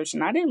research,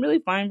 and I didn't really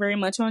find very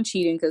much on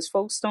cheating because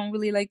folks don't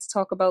really like to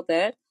talk about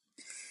that,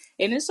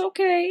 and it's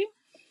okay.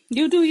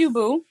 You do you,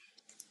 boo.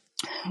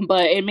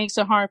 But it makes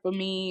it hard for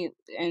me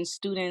and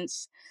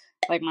students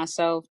like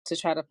myself to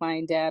try to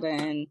find data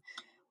and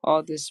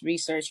all this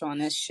research on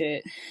this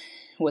shit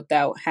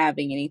without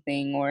having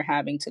anything or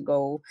having to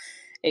go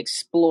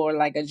explore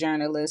like a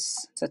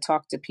journalist to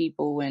talk to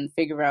people and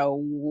figure out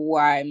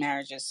why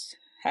marriages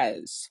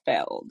has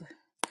failed.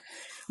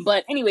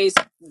 But anyways,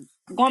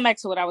 going back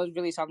to what I was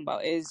really talking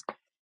about is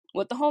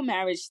with the whole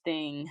marriage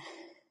thing,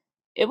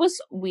 it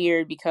was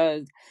weird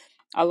because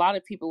a lot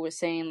of people were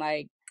saying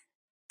like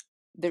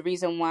the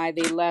reason why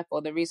they left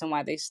or the reason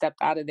why they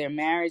stepped out of their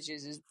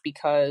marriages is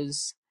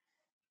because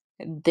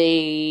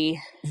they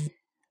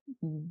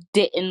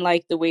didn't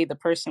like the way the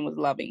person was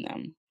loving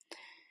them.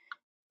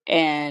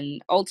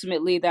 And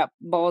ultimately, that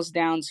boils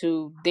down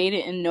to they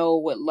didn't know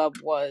what love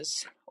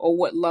was or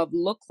what love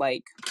looked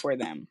like for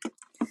them.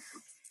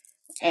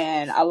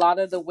 And a lot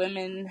of the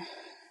women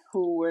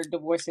who were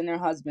divorcing their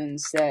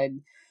husbands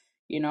said,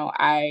 you know,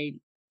 I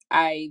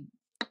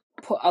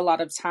put a lot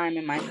of time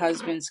in my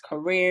husband's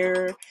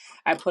career.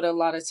 I put a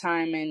lot of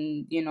time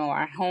in, you know,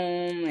 our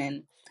home,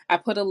 and I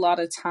put a lot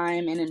of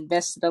time and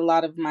invested a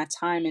lot of my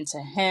time into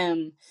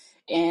him,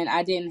 and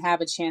I didn't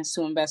have a chance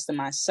to invest in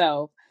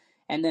myself.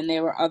 And then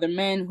there were other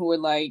men who were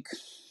like,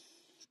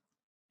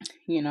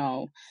 you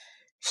know,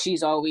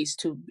 she's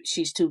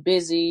too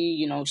busy,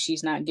 you know,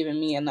 she's not giving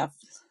me enough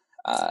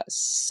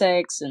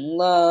sex and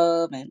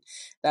love, and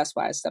that's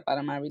why I step out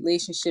of my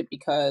relationship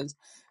because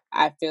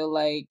I feel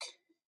like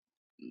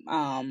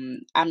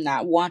I'm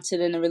not wanted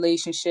in a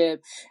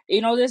relationship. You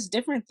know, there's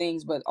different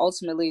things, but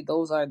ultimately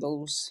those are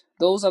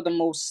the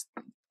most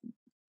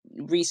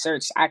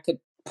research I could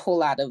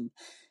pull out of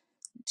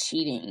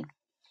cheating.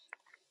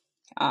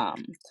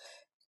 Um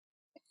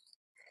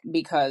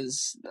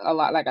because a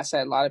lot, like I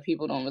said, a lot of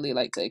people don't really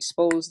like to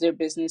expose their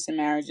business and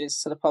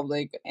marriages to the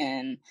public,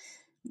 and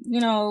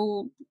you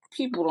know,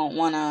 people don't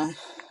want to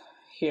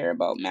hear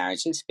about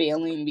marriages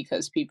failing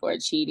because people are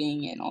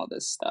cheating and all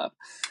this stuff.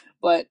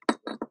 But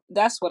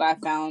that's what I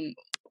found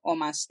on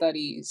my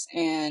studies,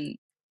 and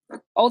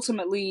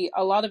ultimately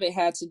a lot of it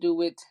had to do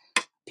with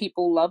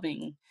people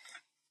loving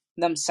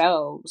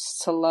themselves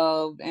to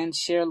love and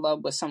share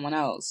love with someone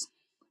else,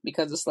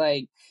 because it's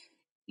like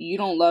you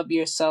don't love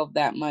yourself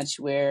that much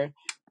where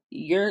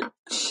you're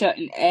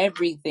shutting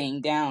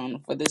everything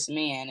down for this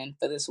man and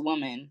for this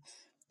woman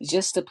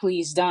just to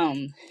please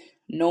them,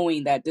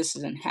 knowing that this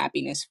isn't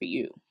happiness for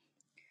you.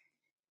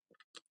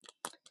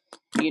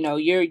 You know,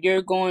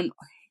 you're going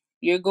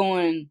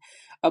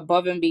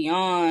above and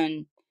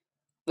beyond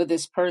for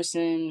this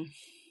person,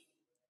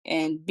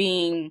 and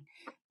being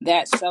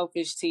that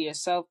selfish to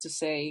yourself to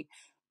say,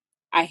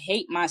 I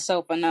hate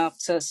myself enough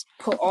to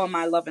put all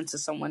my love into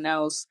someone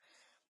else,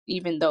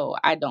 even though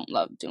I don't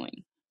love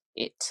doing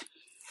it.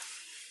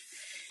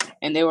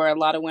 And there were a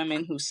lot of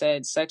women who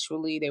said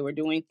sexually they were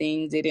doing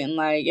things they didn't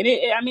like.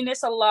 I mean,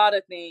 it's a lot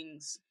of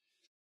things.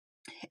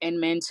 And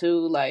men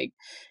too, like,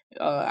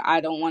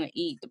 I don't want to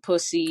eat the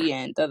pussy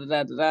and da da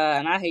da da da.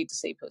 And I hate to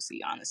say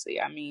pussy,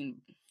 honestly. I mean,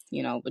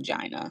 you know,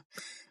 vagina.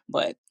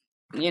 But,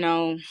 you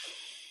know,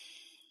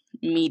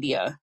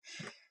 media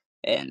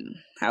and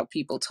how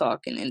people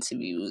talk in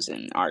interviews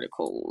and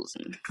articles,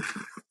 and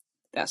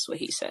that's what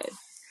he said.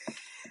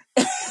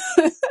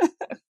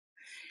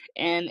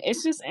 And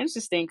it's just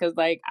interesting because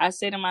like I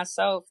say to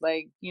myself,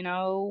 like, you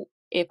know,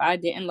 if I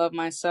didn't love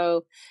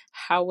myself,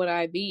 how would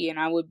I be? And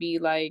I would be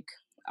like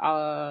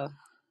a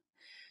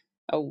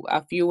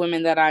few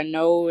women that I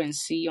know and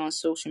see on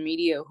social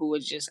media who are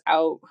just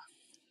out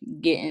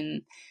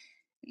getting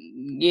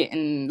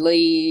getting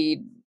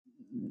laid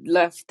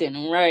left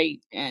and right,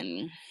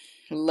 and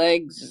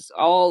legs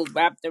all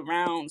wrapped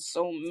around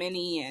so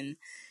many. And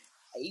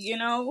you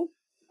know,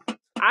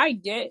 I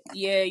get,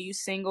 yeah, you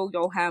single,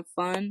 go have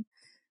fun,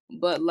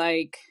 but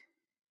like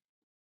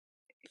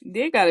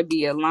there gotta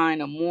be a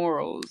line of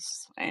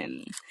morals,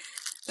 and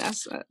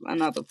that's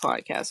another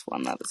podcast for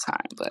another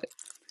time. But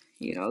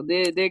you know,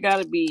 there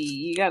gotta be,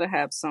 you gotta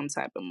have some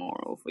type of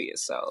moral for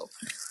yourself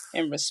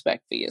and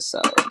respect for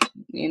yourself.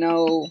 You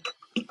know,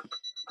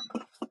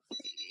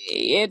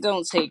 it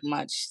don't take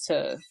much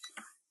to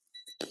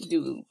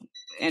do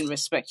and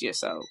respect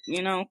yourself.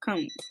 You know,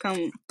 come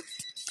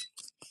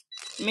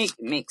make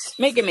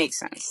it make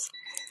sense.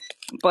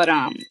 But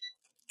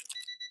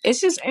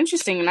it's just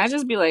interesting, and I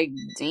just be like,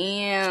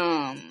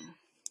 damn,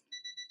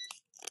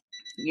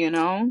 you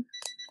know,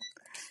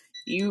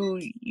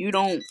 you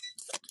don't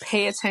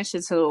pay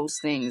attention to those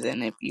things,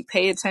 and if you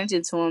pay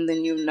attention to them,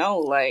 then you know,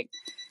 like,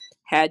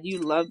 had you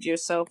loved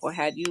yourself or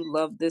had you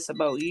loved this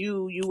about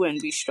you, you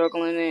wouldn't be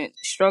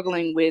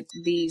struggling with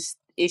these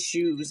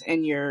issues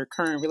in your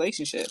current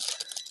relationship.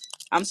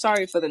 I'm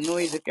sorry for the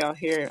noise if y'all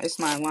hear. It's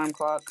my alarm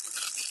clock.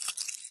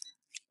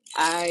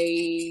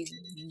 I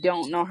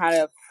don't know how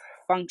to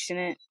function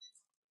it,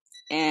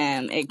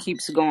 and it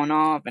keeps going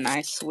off, and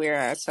I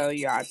swear I tell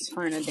you, I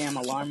turn the damn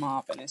alarm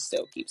off and it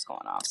still keeps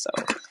going off. So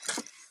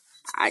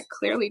I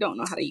clearly don't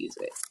know how to use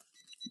it.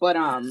 But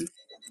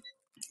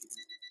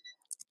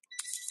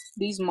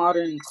these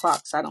modern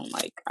clocks I don't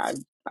like. I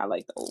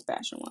like the old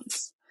fashioned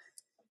ones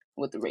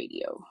with the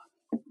radio.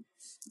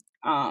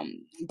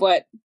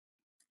 But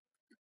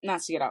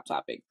not to get off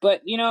topic,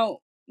 but you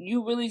know,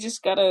 you really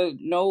just gotta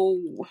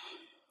know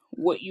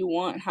what you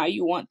want, how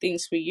you want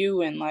things for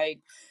you, and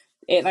like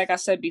I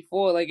said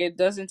before, like it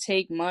doesn't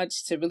take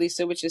much to really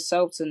sit with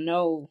yourself to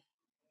know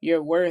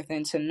your worth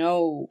and to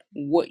know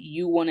what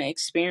you want to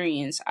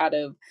experience out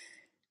of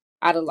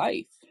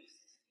life.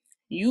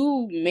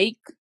 You make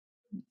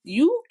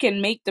you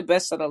can make the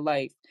best out of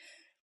life.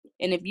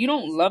 And if you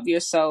don't love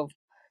yourself,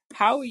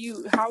 how are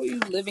you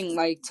living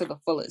life to the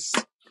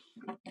fullest?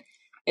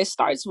 It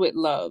starts with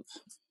love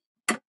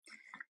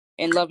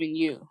and loving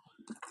you.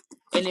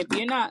 And if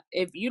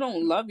you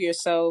don't love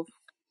yourself,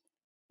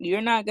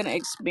 you're not going to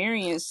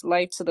experience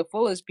life to the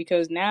fullest,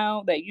 because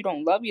now that you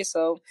don't love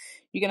yourself,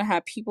 you're going to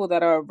have people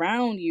that are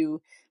around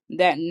you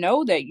that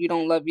know that you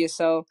don't love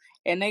yourself,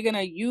 and they're going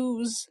to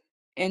use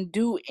and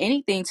do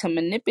anything to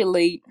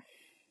manipulate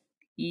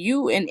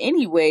you in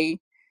any way,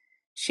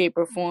 shape,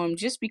 or form,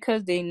 just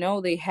because they know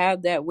they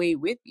have that way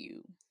with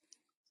you.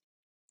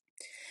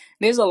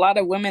 There's a lot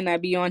of women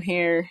that be on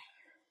here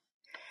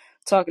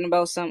talking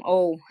about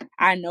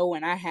I know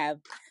when I have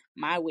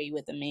my way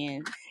with a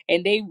man,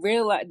 and they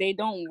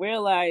don't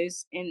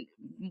realize, and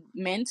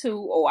men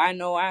too, I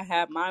know I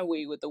have my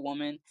way with a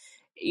woman.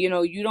 You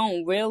know, you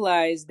don't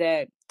realize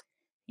that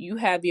you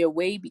have your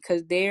way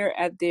because they're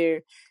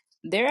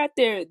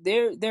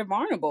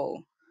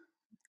vulnerable,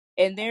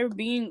 and they're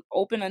being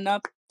open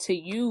enough to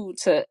you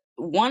to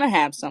want to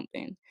have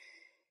something,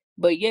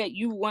 but yet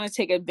you want to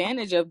take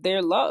advantage of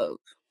their love.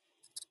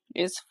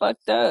 It's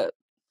fucked up.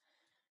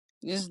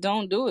 Just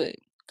don't do it,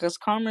 because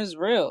karma is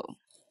real.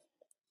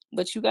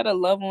 But you gotta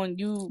love on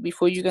you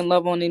before you can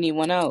love on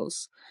anyone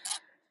else.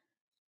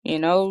 You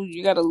know,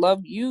 you gotta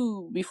love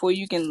you before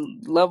you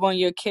can love on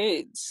your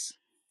kids.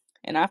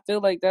 And I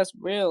feel like that's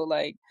real.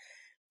 Like,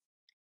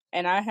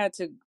 and I had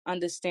to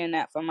understand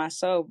that for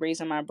myself,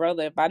 raising my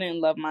brother. If I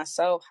didn't love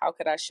myself, how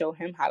could I show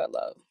him how to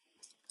love?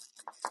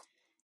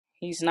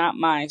 He's not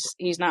my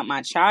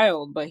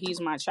child, but he's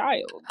my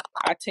child.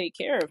 I take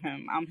care of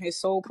him. I'm his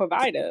sole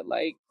provider,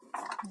 like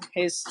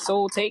his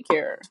sole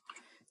caretaker.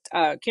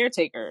 I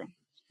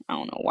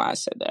don't know why I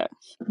said that.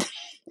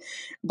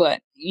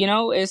 But you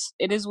know, it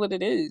is what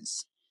it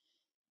is.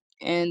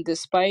 And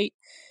despite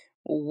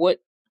what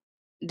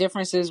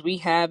differences we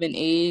have in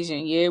age,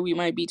 and yeah, we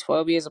might be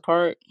 12 years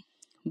apart,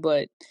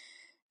 but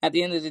at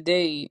the end of the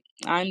day,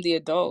 I'm the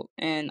adult,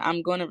 and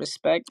I'm going to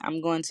respect,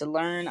 I'm going to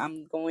learn,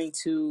 I'm going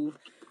to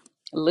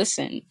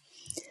listen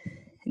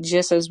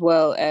just as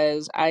well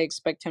as I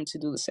expect him to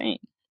do the same.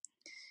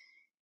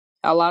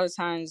 A lot of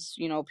times,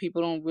 you know,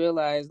 people don't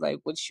realize, like,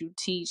 what you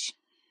teach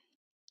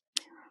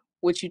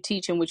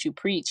and what you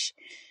preach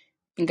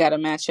got to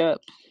match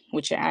up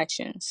with your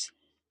actions.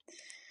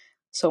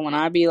 So when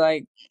I be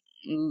like,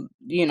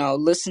 you know,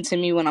 listen to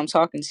me when I'm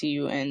talking to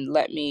you and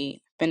let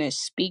me finish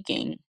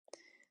speaking,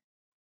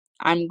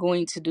 I'm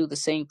going to do the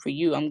same for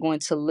you. I'm going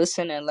to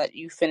listen and let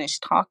you finish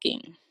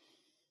talking.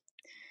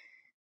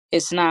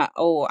 It's not,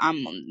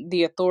 I'm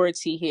the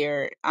authority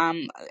here.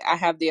 I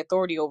have the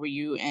authority over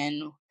you,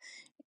 and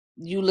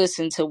you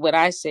listen to what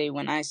I say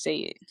when I say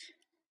it.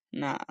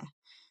 Nah,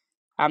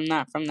 I'm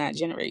not from that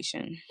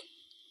generation.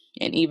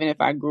 And even if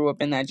I grew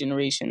up in that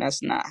generation,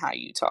 that's not how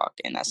you talk,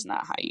 and that's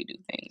not how you do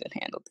things and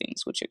handle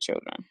things with your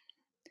children.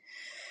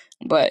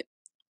 But,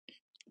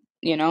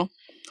 you know,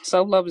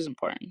 self-love is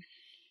important.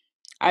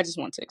 I just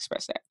want to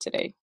express that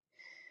today.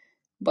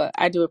 But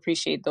I do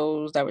appreciate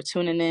those that were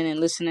tuning in and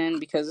listening,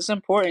 because it's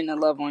important to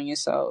love on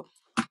yourself.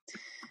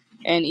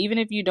 And even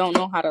if you don't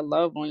know how to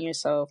love on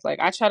yourself, like,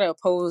 I try to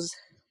oppose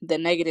the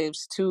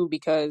negatives too,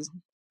 because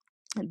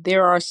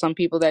there are some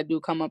people that do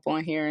come up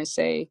on here and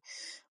say,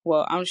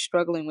 well, I'm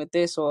struggling with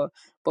this,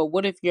 but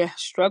what if you're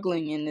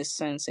struggling in this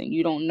sense and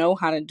you don't know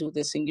how to do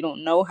this and you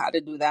don't know how to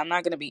do that? I'm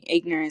not going to be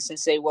ignorant and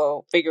say,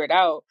 well, figure it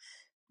out.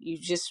 You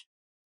just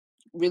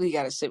really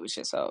got to sit with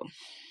yourself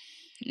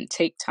and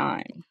take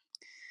time.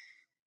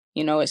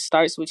 You know, it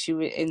starts with you,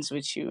 it ends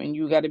with you, and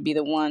you got to be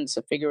the one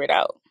to figure it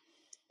out.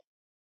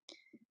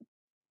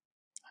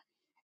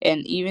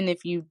 And even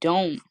if you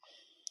don't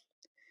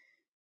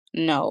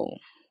know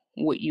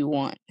what you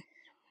want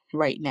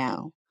right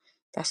now,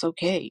 That's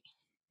okay.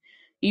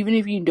 Even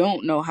if you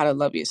don't know how to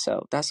love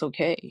yourself, that's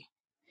okay.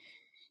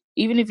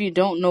 Even if you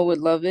don't know what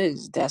love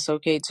is, that's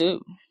okay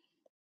too.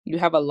 You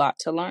have a lot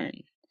to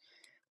learn.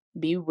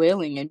 Be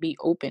willing and be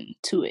open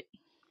to it.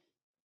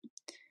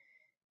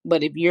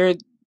 But if you're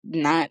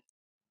not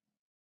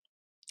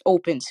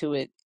open to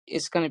it,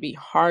 it's going to be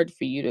hard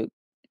for you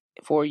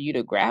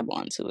to grab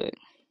onto it,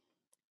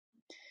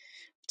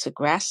 to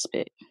grasp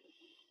it.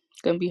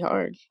 It's going to be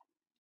hard.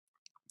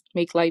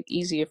 Make life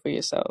easier for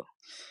yourself.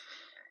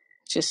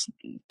 Just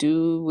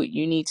do what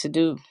you need to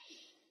do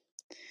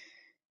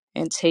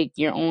and take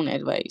your own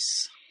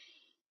advice.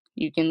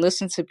 You can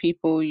listen to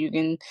people, you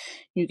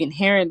can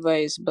hear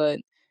advice, but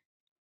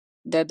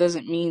that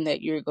doesn't mean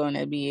that you're going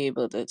to be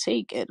able to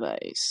take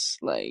advice.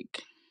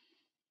 Like,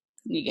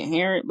 you can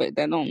hear it, but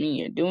that don't mean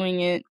you're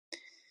doing it.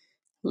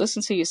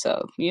 Listen to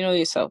yourself. You know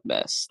yourself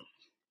best.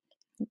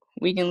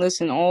 We can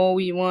listen all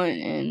we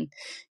want and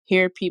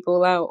hear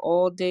people out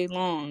all day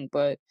long,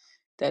 but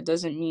that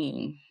doesn't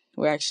mean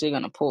we're actually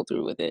going to pull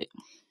through with it.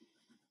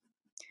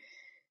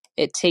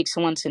 It takes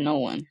one to know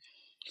one.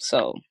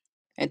 So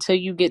until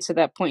you get to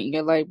that point in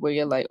your life where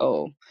you're like,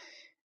 oh,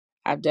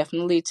 I've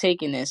definitely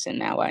taken this and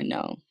now I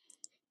know,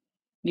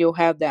 you'll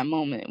have that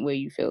moment where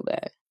you feel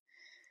that.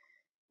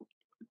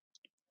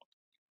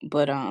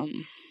 But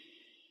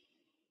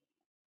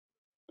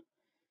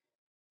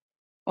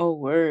oh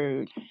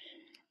word.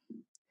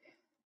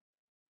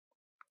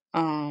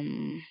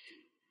 Um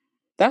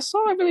that's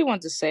all I really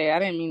want to say. I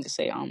didn't mean to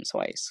say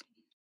twice.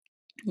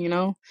 You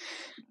know?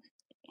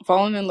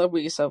 Falling in love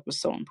with yourself is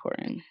so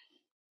important.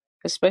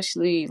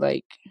 Especially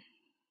like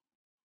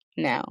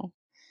now.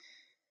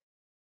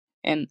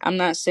 And I'm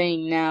not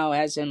saying now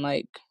as in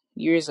like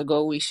years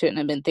ago we shouldn't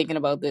have been thinking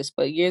about this,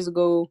 but years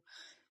ago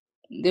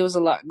there was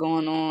a lot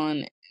going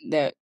on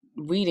that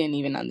we didn't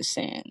even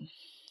understand.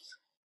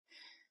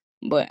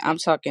 But I'm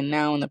talking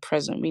now in the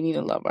present. We need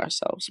to love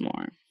ourselves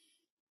more.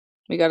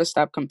 We got to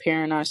stop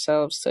comparing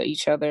ourselves to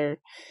each other.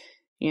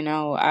 You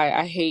know,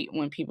 I hate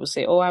when people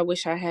say, oh, I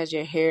wish I had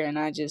your hair. And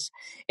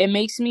it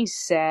makes me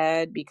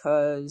sad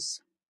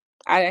because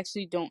I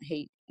actually don't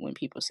hate when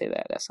people say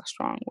that. That's a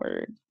strong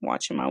word.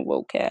 Watching my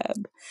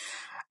vocab.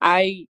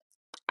 I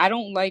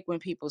don't like when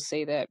people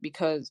say that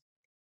because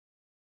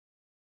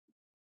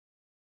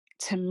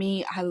to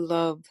me, I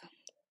love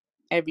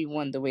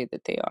everyone the way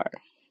that they are.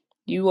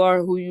 You are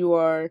who you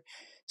are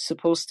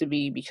supposed to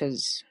be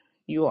because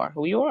you are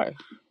who you are.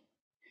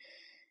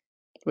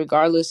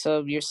 Regardless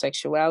of your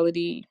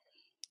sexuality,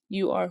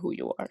 you are who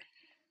you are.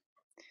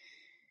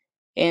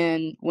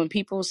 And when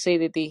people say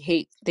that they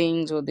hate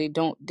things or they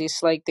don't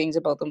dislike things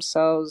about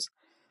themselves,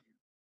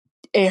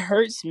 it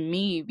hurts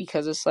me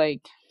because it's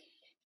like,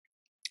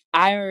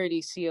 I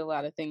already see a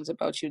lot of things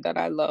about you that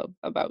I love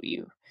about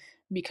you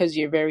because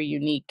you're very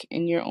unique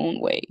in your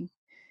own way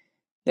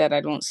that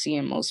I don't see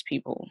in most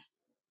people.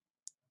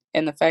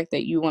 And the fact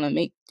that you want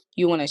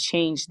to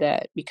change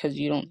that because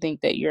you don't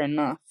think that you're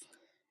enough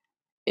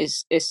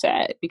is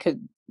sad because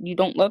you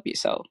don't love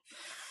yourself.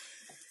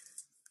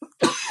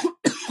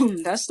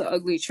 That's the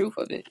ugly truth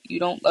of it. You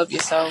don't love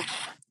yourself.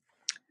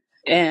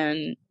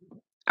 And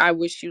I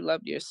wish you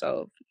loved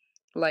yourself.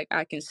 Like,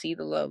 I can see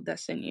the love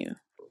that's in you.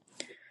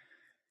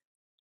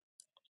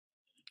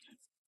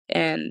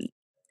 And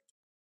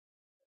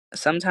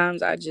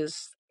sometimes I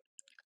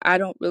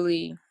don't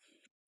really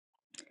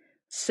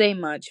say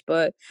much,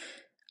 but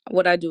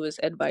what I do is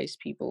advise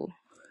people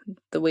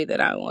the way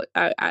that I want,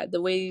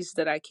 the ways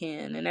that I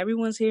can. And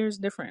everyone's hair is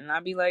different. And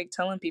I'll be like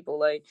telling people,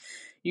 like,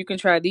 you can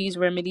try these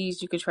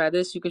remedies, you can try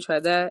this, you can try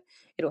that.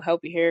 It'll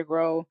help your hair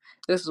grow.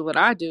 This is what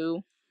I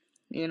do.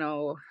 You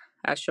know,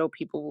 I show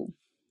people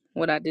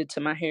what I did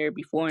to my hair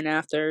before and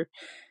after.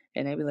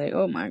 And they be like,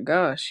 oh my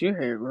gosh, your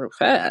hair grew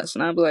fast.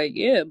 And I'd be like,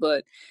 yeah,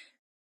 but,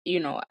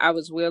 I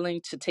was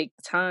willing to take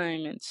the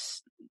time and,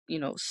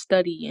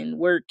 study and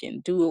work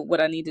and do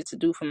what I needed to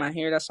do for my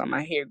hair. That's why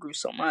my hair grew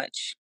so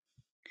much.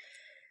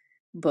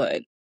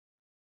 But,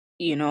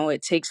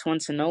 it takes one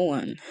to know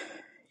one.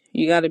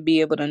 You got to be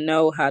able to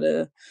know how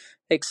to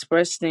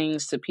express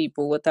things to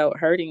people without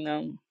hurting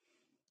them,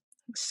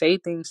 say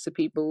things to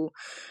people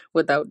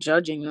without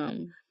judging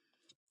them,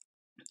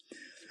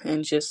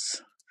 and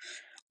just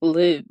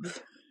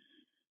live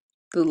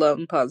the love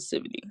and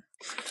positivity.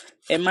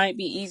 It might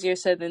be easier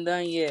said than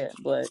done, yeah,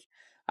 but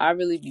I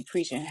really be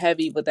preaching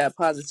heavy with that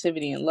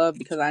positivity and love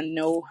because I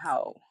know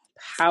how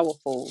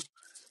powerful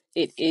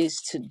it is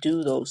to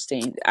do those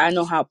things. I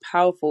know how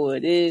powerful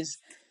it is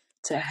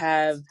to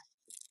have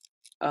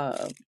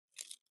uh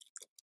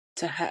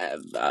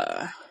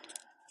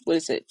what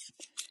is it?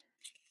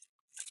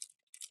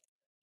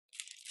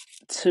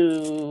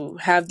 To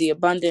have the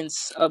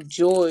abundance of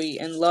joy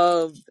and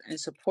love and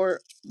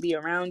support be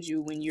around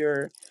you when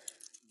you're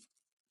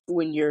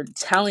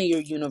telling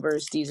your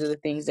universe these are the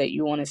things that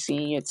you want to see,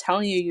 and you're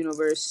telling your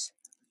universe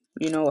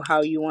you know,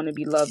 how you want to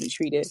be loved and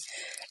treated.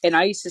 And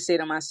I used to say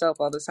to myself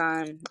all the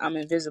time, I'm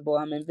invisible,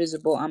 I'm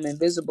invisible, I'm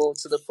invisible,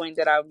 to the point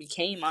that I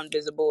became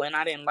invisible, and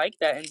I didn't like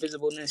that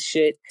invisibleness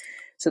shit,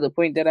 to the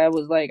point that I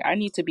was like, I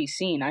need to be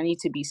seen, I need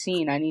to be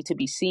seen, I need to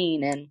be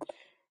seen. And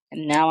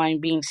now I'm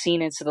being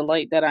seen into the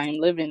light that I am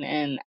living,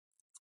 and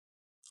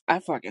I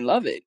fucking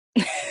love it.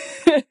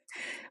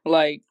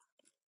 Like,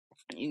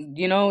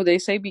 you know, they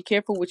say be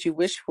careful what you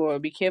wish for,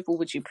 be careful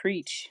what you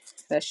preach.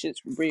 That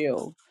shit's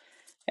real.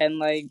 And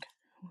like,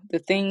 the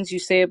things you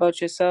say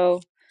about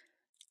yourself,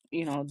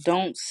 you know,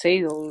 don't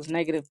say those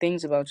negative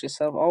things about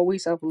yourself.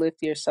 Always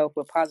uplift yourself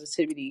with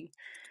positivity.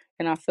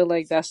 And I feel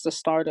like that's the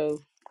start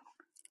of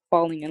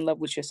falling in love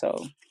with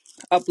yourself.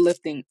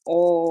 Uplifting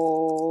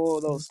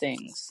all those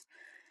things.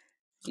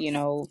 You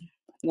know,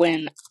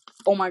 when,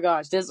 oh my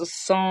gosh, there's a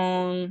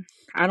song,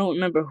 I don't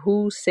remember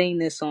who sang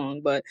this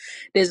song, but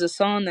there's a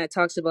song that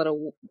talks about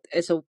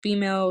it's a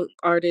female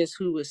artist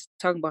who was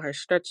talking about her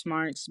stretch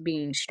marks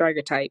being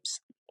striker types.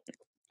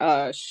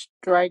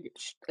 Strike,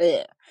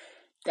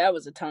 that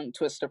was a tongue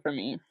twister for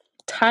me.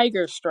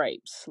 Tiger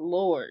stripes,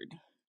 Lord.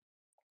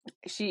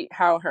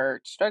 How her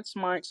stretch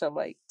marks are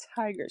like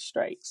tiger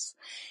stripes.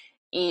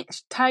 And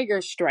tiger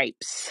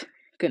stripes.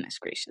 Goodness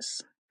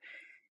gracious.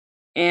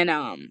 And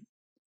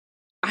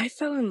I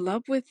fell in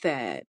love with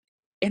that.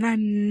 And I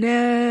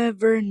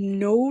never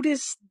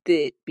noticed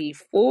it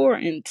before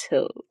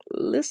until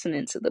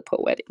listening to the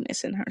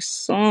poeticness in her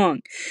song.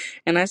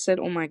 And I said,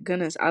 oh my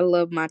goodness, I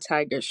love my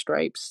tiger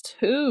stripes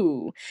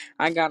too.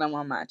 I got them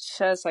on my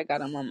chest, I got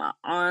them on my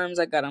arms,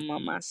 I got them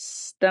on my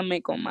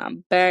stomach, on my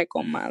back,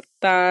 on my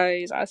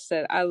thighs. I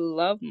said, I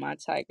love my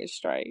tiger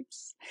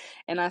stripes.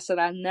 And I said,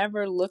 I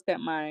never looked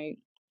at my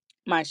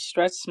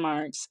stretch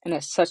marks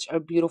in such a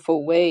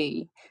beautiful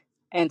way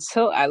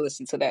until I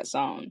listened to that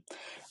song.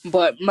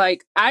 But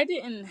like, I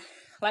didn't,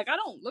 like, I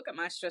don't look at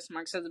my stretch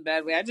marks as a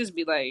bad way. I just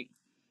be like,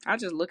 I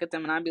just look at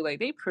them and I be like,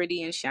 they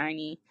pretty and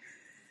shiny,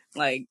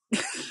 like,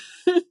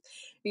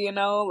 you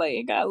know, like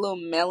it got a little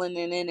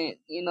melanin in it,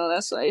 you know,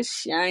 that's why it's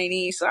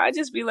shiny. So I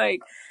just be like,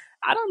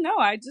 I don't know,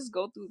 I just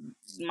go through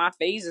my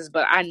phases,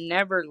 but I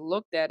never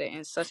looked at it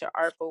in such an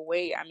artful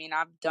way. I mean,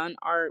 I've done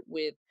art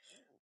with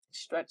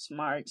stretch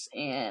marks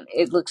and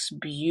it looks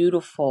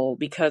beautiful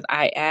because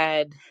I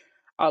add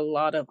a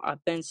lot of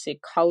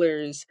authentic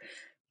colors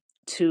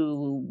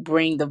to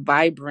bring the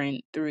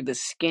vibrant through the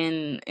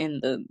skin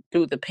and the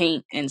through the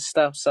paint and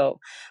stuff.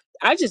 So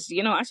I just,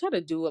 you know, I try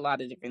to do a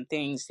lot of different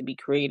things to be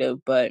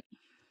creative. But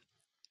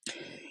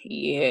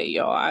yeah,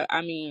 y'all,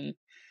 I mean,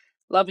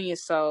 loving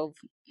yourself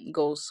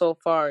goes so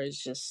far as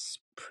just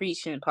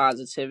preaching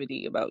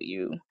positivity about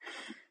you.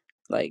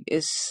 Like,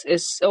 it's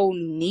so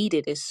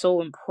needed, it's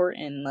so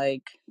important.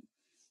 Like,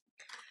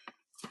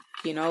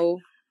 you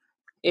know,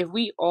 if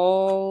we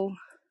all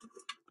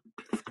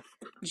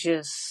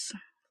just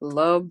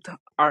loved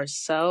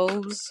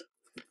ourselves,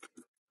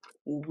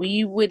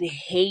 we would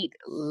hate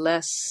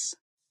less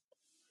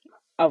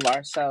of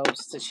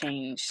ourselves to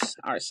change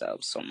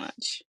ourselves so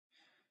much.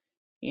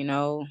 You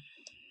know,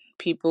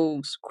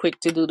 people's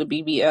quick to do the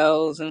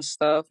BBLs and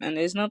stuff, and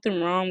there's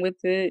nothing wrong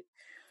with it.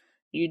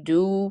 You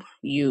do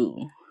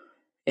you.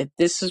 If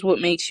this is what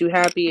makes you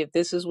happy, if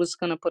this is what's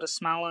gonna put a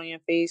smile on your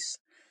face,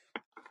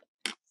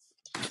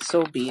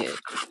 so be it.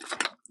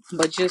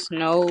 But just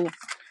know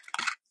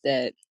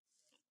that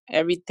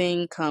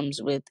everything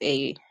comes with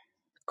a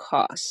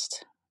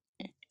cost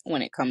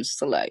when it comes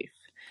to life.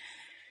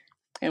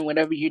 And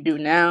whatever you do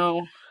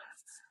now,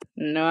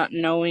 not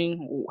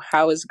knowing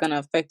how it's gonna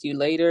affect you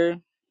later,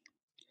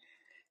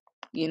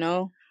 you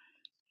know,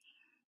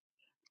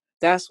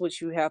 that's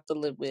what you have to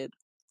live with.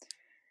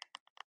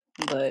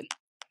 But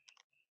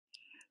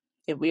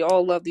if we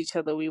all loved each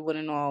other, we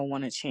wouldn't all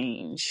want to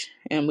change,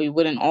 and we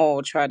wouldn't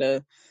all try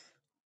to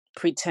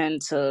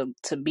pretend to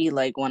be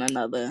like one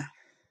another.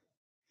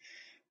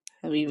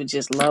 We would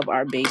just love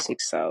our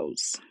basic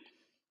selves.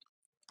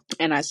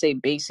 And I say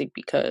basic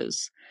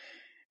because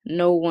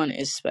no one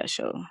is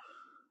special.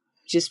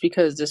 Just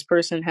because this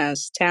person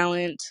has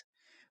talent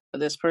or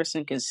this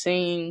person can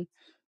sing,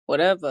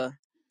 whatever,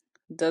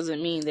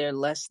 doesn't mean they're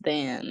less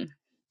than.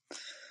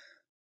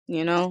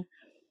 You know,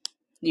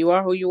 you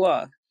are who you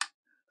are.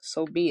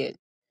 So be it.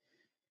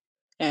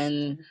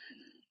 And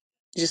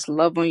just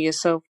love on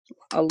yourself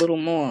a little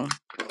more.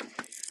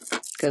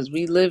 Because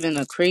we live in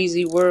a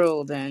crazy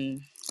world,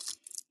 and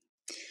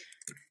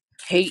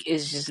hate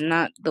is just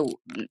not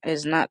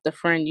the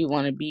friend you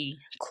want to be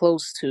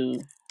close to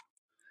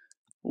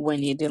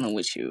when you're dealing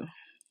with you.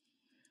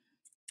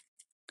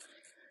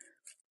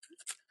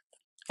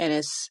 And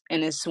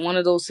it's one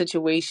of those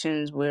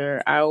situations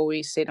where I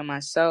always say to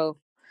myself,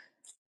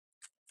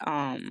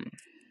 um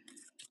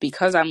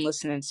because I'm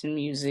listening to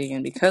music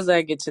and because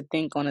I get to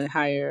think on a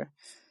higher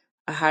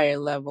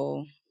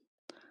level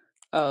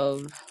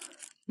of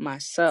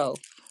myself.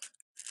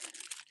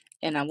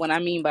 And what I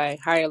mean by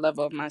higher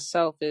level of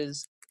myself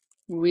is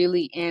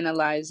really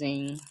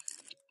analyzing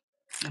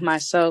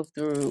myself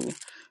through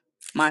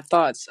my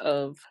thoughts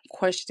of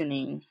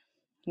questioning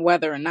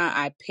whether or not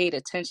I paid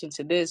attention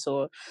to this,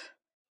 or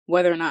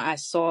whether or not I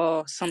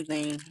saw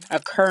something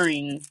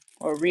occurring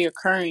or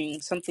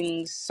reoccurring, some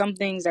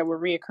things that were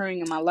reoccurring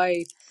in my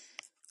life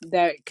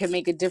that could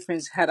make a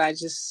difference had I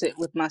just sit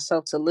with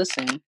myself to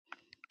listen.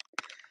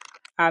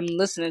 I'm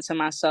listening to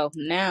myself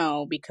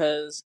now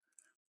because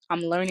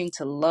I'm learning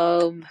to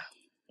love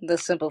the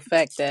simple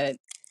fact that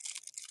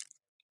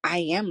I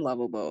am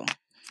lovable.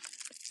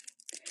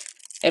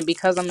 And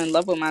because I'm in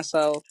love with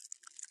myself,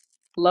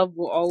 love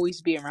will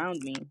always be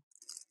around me.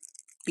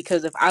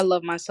 Because if I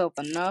love myself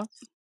enough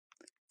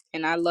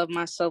and I love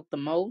myself the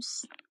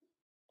most,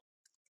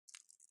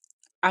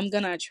 I'm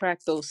going to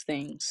attract those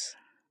things.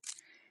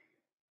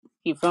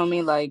 You feel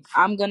me? Like,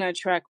 I'm going to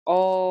attract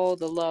all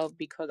the love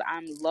because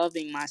I'm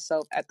loving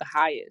myself at the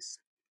highest.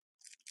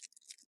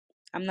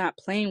 I'm not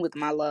playing with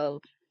my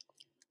love.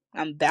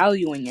 I'm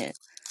valuing it.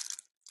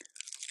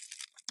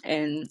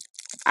 And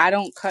I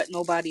don't cut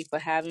nobody for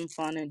having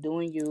fun and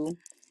doing you.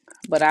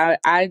 But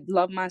I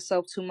love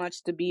myself too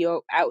much to be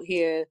out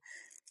here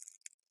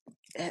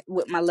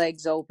with my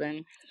legs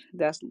open.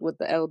 That's what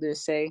the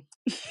elders say.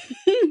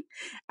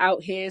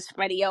 Out here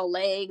spreading your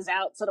legs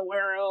out to the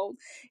world.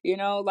 You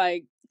know,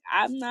 like,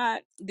 I'm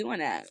not doing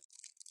that.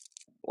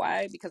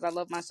 Why? Because I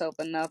love myself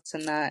enough to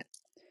not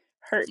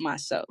hurt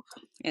myself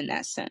in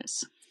that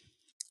sense.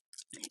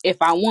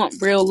 If I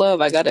want real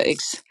love, I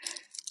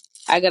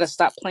gotta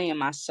stop playing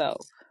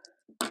myself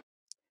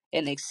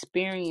and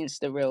experience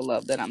the real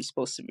love that I'm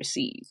supposed to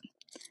receive.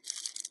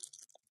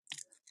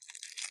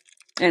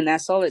 And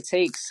that's all it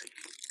takes,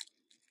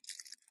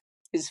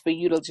 is for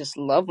you to just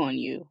love on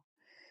you.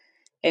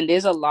 And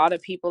there's a lot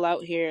of people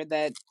out here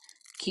that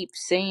keep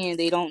saying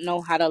they don't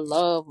know how to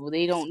love, or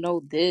they don't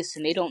know this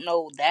and they don't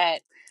know that.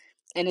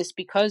 And it's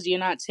because you're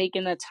not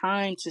taking the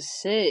time to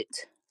sit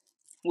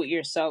with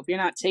yourself. You're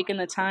not taking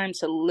the time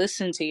to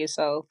listen to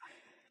yourself.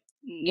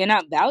 You're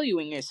not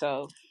valuing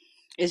yourself.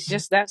 It's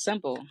just that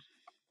simple.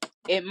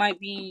 It might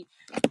be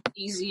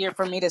easier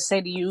for me to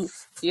say to you,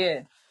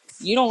 yeah,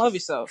 you don't love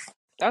yourself.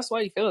 That's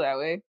why you feel that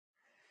way.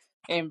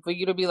 And for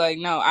you to be like,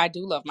 no, I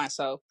do love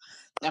myself.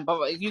 And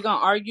but if you're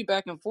gonna argue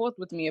back and forth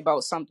with me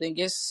about something,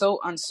 you're so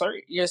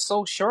uncertain, you're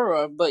so sure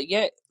of, but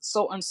yet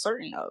so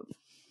uncertain of.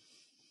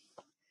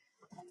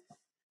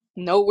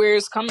 Know where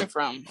it's coming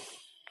from.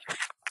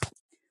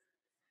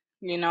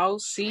 You know,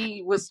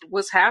 see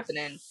what's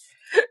happening.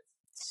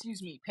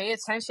 Excuse me. Pay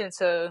attention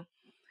to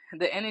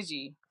the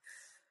energy.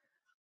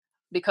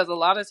 Because a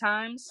lot of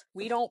times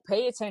we don't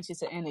pay attention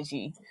to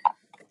energy.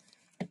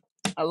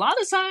 A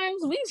lot of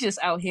times we just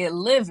out here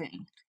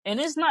living. And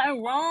there's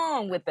nothing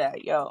wrong with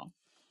that, yo.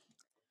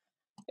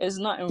 There's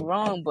nothing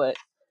wrong, but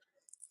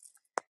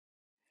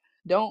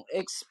don't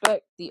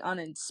expect the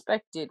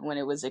unexpected when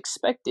it was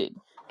expected.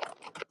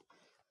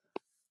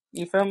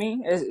 You feel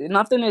me?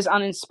 Nothing is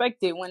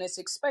unexpected when it's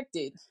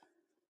expected.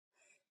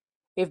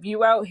 If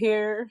you out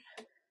here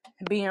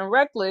being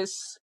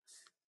reckless,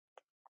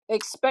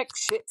 expect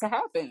shit to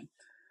happen.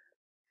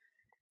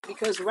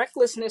 Because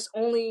recklessness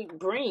only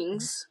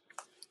brings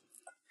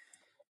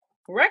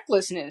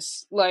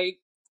recklessness. Like,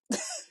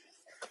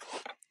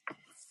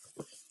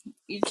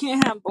 you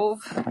can't have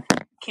both.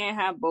 Can't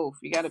have both.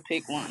 You gotta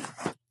pick one.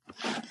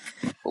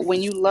 But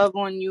when you love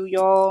on you,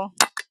 y'all,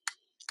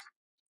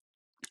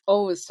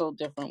 oh, it's so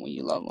different when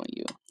you love on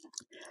you.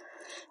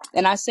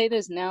 And I say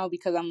this now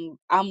because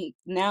I'm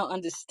now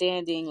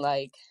understanding,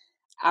 like,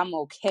 I'm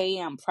okay.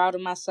 I'm proud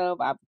of myself.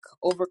 I've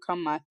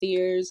overcome my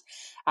fears.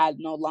 I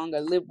no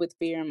longer live with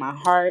fear in my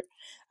heart.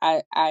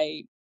 I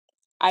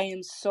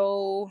am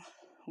so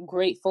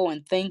grateful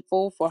and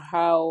thankful for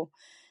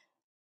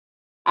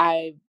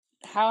I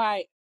how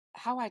I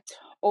how I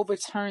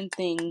overturn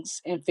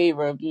things in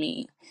favor of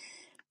me,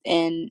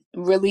 and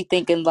really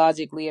thinking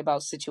logically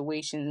about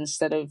situations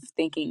instead of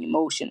thinking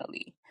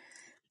emotionally.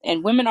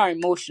 And women are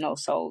emotional,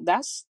 so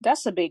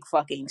that's a big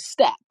fucking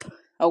step.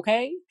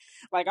 Okay?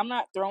 Like, I'm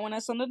not throwing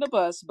us under the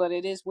bus, but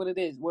it is what it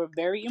is. We're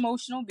very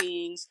emotional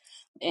beings,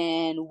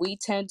 and we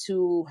tend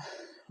to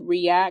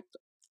react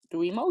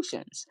through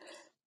emotions.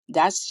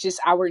 That's just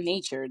our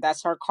nature.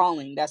 That's our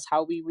calling. That's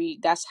how we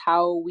read. That's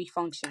how we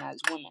function as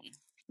women.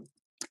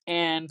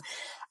 And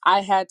I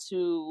had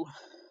to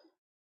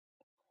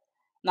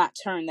not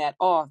turn that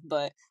off,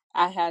 but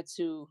I had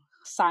to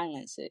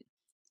silence it.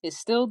 It's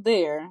still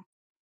there.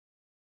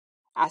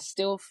 I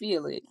still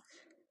feel it.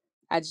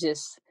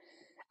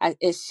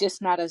 It's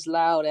just not as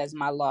loud as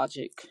my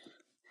logic.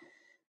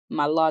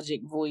 My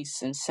logic,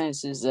 voice, and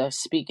senses are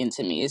speaking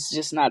to me. It's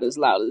just not as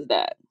loud as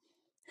that.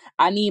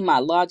 I need my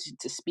logic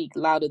to speak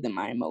louder than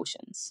my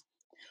emotions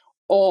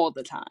all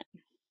the time.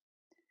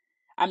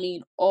 I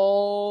mean,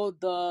 all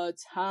the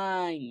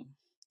time.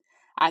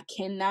 I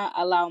cannot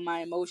allow my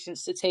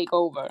emotions to take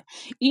over.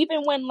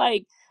 Even when,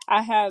 like,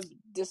 I have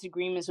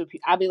disagreements with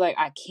people, I'll be like,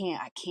 I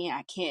can't.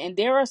 And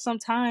there are some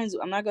times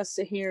I'm not gonna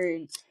sit here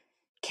and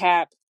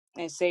cap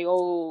and say,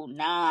 oh,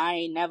 nah, I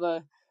ain't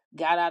never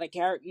got out of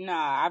character.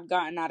 Nah, I've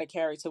gotten out of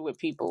character with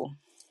people.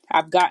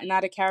 I've gotten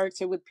out of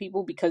character with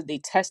people because they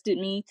tested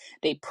me,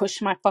 they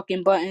pushed my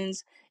fucking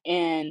buttons,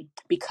 and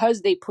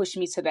because they pushed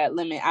me to that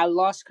limit, I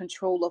lost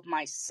control of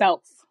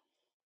myself.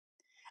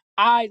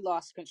 I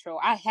lost control.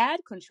 I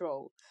had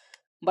control,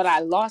 but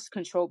I lost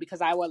control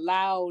because I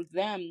allowed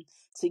them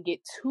to get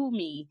to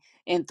me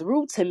and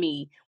through to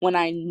me when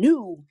I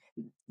knew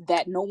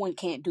that no one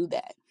can't do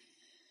that.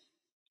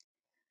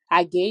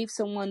 I gave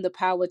someone the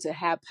power to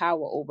have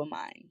power over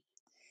mine.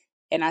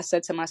 And I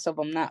said to myself,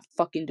 I'm not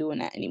fucking doing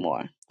that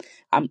anymore.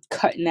 I'm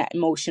cutting that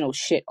emotional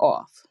shit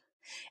off.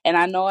 And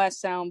I know I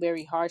sound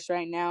very harsh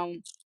right now,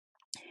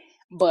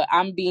 but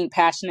I'm being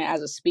passionate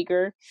as a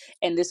speaker.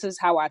 And this is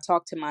how I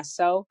talk to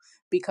myself.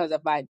 Because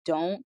if I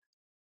don't,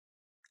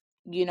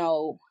 you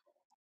know,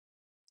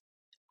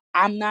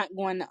 I'm not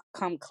going to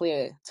come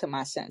clear to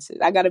my senses.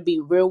 I got to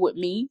be real with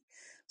me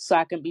so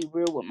I can be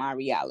real with my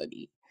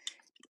reality.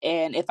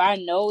 And if I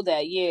know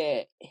that,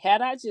 yeah,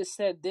 had I just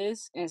said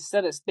this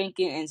instead of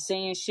thinking and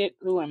saying shit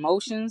through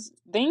emotions,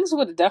 things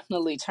would have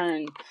definitely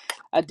turned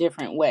a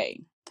different way.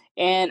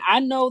 And I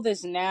know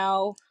this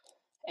now.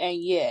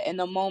 And yeah, in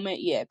the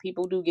moment, yeah,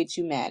 people do get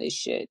you mad as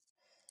shit.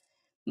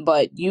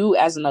 But you,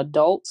 as an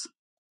adult,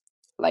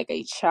 like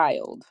a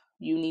child,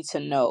 you need to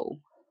know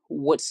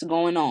what's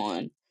going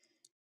on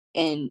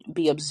and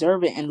be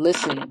observant and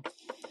listen.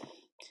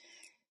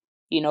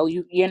 You know,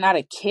 you're not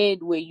a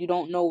kid where you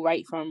don't know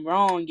right from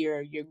wrong.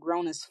 You're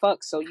grown as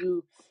fuck, so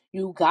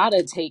you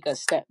gotta take a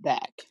step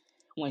back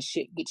when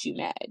shit gets you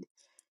mad,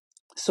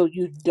 so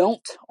you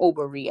don't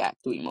overreact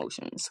to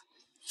emotions.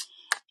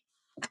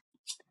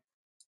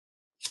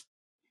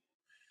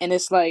 And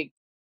it's like,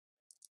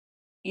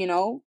 you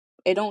know,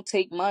 it don't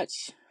take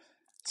much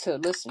to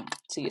listen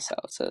to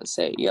yourself to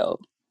say, yo,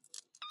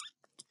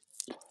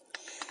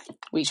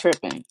 we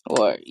tripping,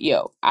 or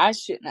yo, I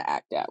shouldn't have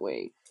act that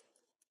way,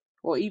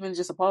 or even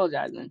just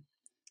apologizing.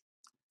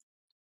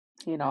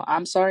 You know,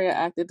 I'm sorry I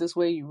acted this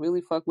way. You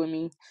really fuck with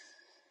me.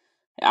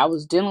 I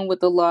was dealing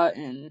with a lot,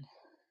 and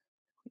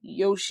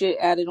your shit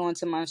added on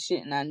to my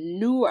shit, and I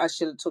knew I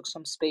should have took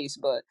some space,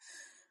 but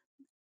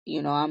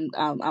you know,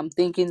 I'm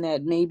thinking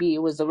that maybe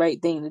it was the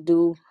right thing to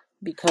do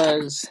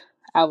because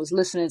I was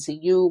listening to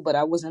you, but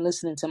I wasn't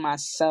listening to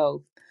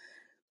myself.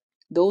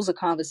 Those are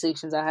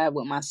conversations I have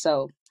with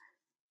myself,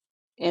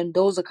 and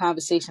those are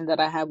conversations that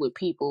I have with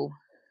people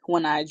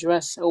when I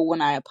address or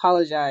when I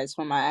apologize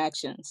for my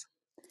actions,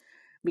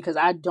 because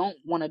I don't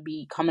want to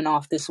be coming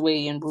off this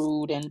way and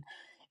rude and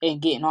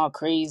getting all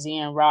crazy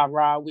and rah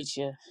rah with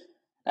you.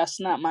 That's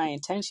not my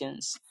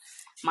intentions.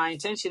 My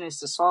intention is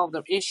to solve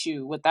the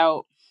issue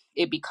without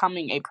it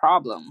becoming a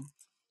problem,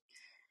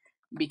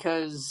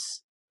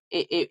 because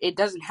it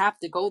doesn't have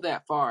to go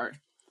that far.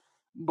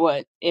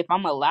 But if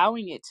I'm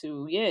allowing it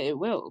to, yeah, it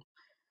will.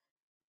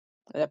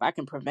 If I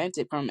can prevent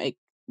it from it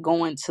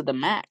going to the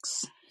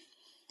max,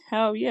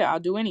 hell yeah,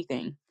 I'll do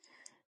anything.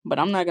 But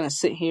I'm not going to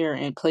sit here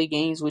and play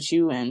games with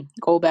you and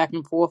go back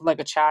and forth like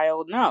a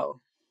child.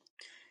 No.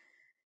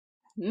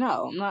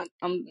 No, I'm not.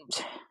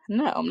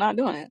 No, I'm not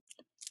doing it.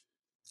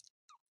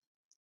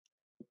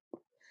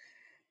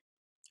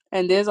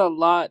 And there's a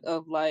lot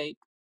of like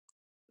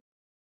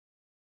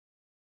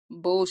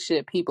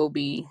bullshit people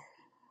be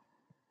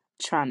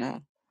trying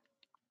to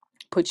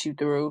put you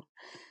through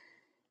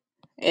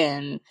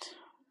and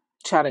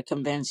try to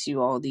convince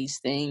you all these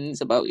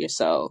things about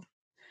yourself.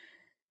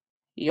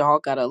 Y'all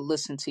gotta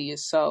listen to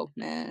yourself,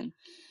 man.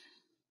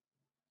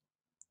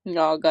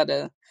 Y'all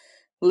gotta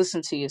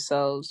listen to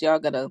yourselves. Y'all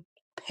gotta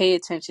pay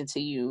attention to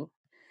you.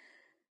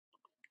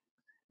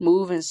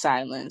 Move in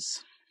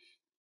silence.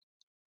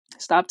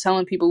 Stop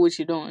telling people what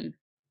you're doing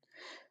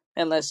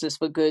unless it's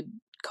for good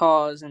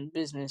cause and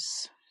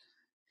business.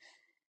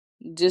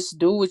 Just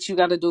do what you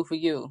gotta do for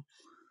you.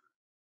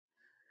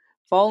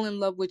 Fall in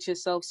love with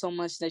yourself so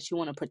much that you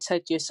want to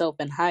protect yourself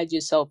and hide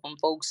yourself from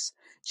folks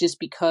just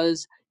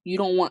because you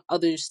don't want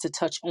others to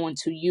touch on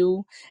to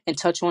you and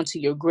touch on to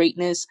your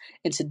greatness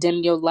and to dim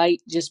your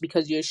light just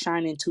because you're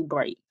shining too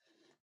bright.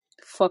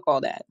 Fuck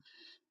all that.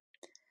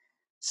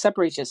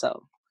 Separate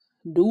yourself.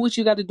 Do what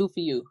you got to do for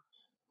you.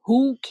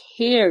 Who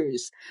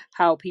cares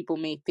how people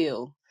may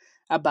feel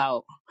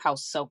about how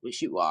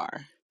selfish you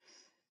are?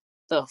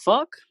 The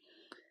fuck?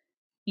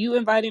 You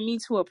invited me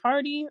to a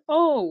party?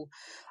 Oh,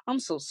 I'm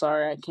so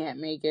sorry I can't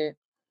make it.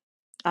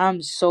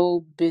 I'm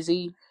so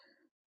busy.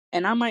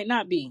 And I might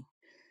not be,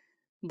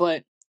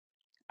 but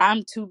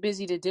I'm too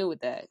busy to deal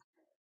with that.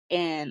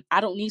 And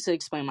I don't need to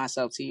explain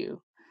myself to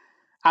you.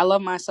 I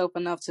love myself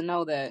enough to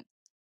know that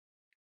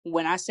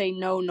when I say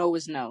no, no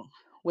is no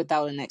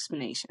without an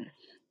explanation.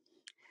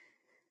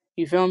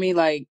 You feel me?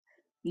 Like,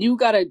 you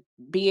gotta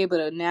be able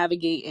to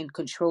navigate and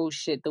control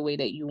shit the way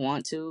that you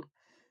want to,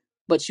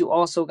 but you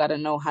also gotta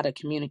know how to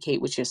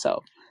communicate with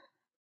yourself.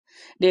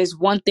 There's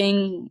one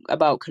thing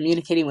about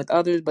communicating with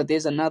others, but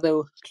there's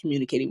another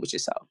communicating with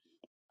yourself.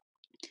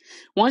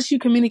 Once you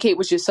communicate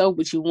with yourself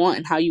what you want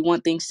and how you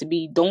want things to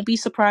be, don't be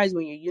surprised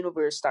when your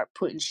universe start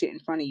putting shit in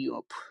front of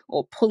you,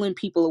 or pulling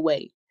people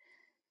away.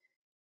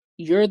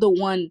 You're the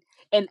one,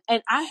 and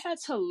I had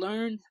to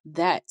learn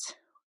that.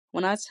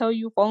 When I tell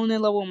you falling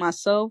in love with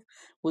myself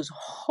was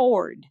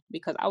hard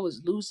because I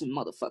was losing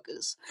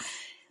motherfuckers.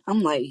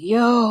 I'm like,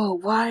 yo,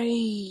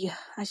 why?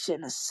 I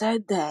shouldn't have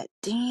said that.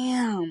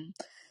 Damn.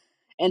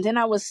 And then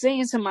I was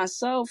saying to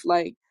myself,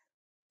 like,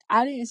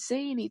 I didn't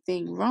say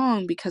anything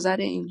wrong because I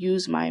didn't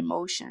use my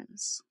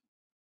emotions.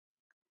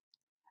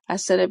 I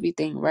said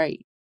everything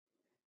right.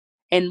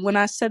 And when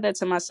I said that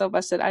to myself,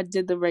 I said I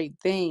did the right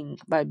thing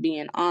by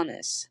being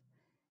honest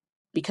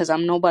because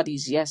I'm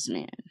nobody's yes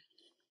man.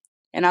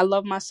 And I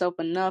love myself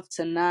enough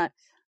to not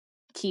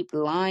keep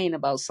lying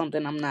about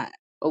something I'm not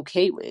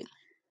okay with.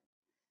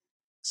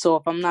 So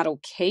if I'm not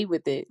okay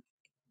with it,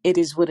 it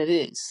is what it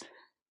is.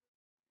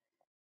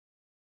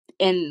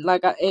 And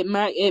like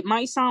it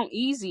might sound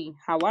easy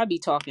how I be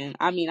talking.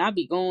 I mean, I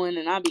be going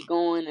and I be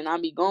going and I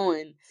be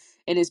going,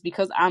 and it's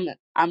because I'm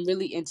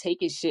really in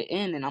taking shit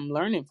in and I'm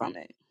learning from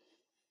it.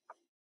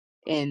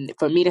 And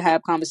for me to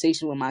have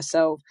conversation with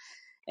myself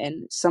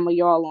and some of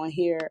y'all on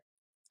here,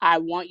 I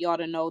want y'all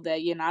to know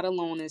that you're not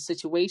alone in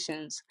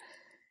situations,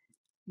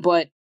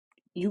 but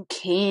you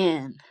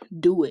can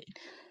do it.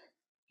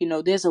 You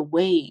know, there's a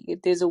way.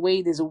 If there's a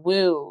way, there's a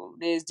will.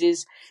 There's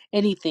just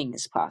anything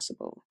is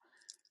possible.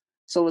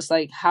 So it's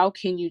like, how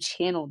can you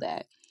channel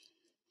that?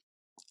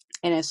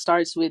 And it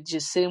starts with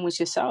just sitting with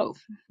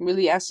yourself,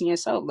 really asking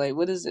yourself, like,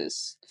 what is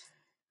this?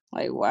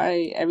 Like,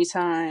 why every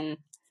time,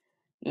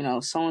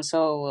 so and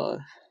so,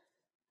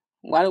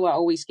 why do I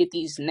always get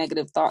these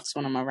negative thoughts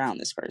when I'm around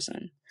this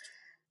person?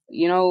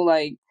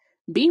 Like,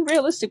 be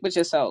realistic with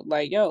yourself.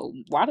 Like, yo,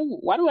 why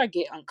do I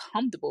get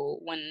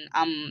uncomfortable when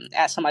I'm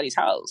at somebody's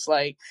house?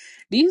 Like,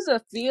 these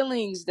are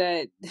feelings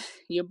that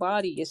your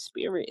body, your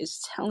spirit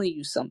is telling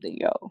you something,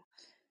 yo.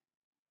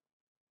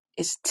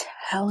 It's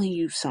telling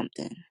you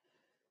something.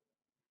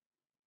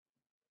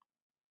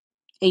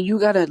 And you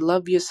gotta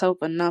love yourself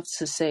enough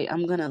to say,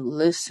 I'm gonna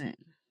listen.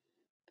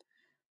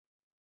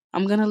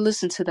 I'm gonna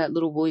listen to that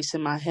little voice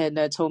in my head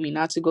that told me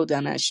not to go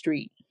down that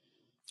street.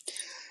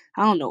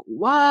 I don't know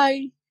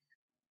why,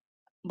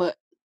 but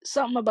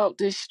something about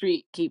this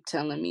street keep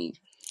telling me,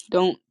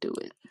 don't do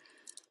it.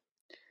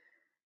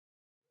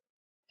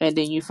 And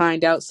then you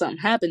find out something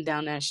happened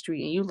down that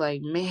street and you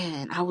like,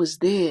 man, I was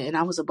there and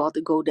I was about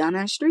to go down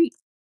that street.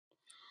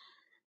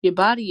 Your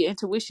body, your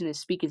intuition is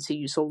speaking to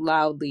you so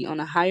loudly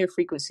on a higher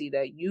frequency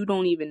that you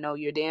don't even know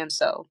your damn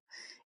self.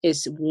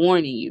 It's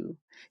warning you.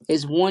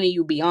 It's warning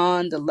you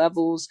beyond the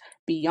levels,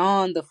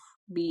 beyond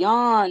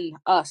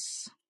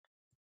us,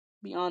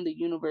 beyond the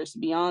universe,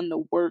 beyond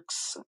the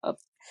works of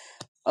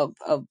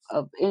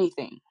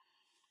anything.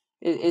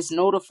 It's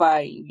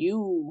notifying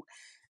you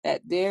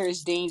that there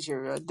is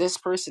danger or this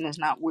person is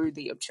not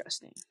worthy of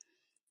trusting.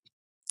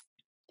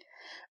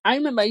 I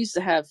remember I used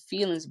to have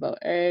feelings about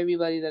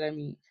everybody that I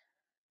meet,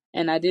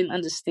 and I didn't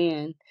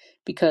understand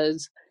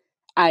because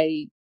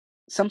I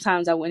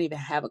sometimes I wouldn't even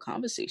have a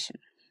conversation.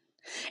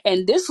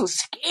 And this was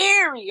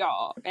scary,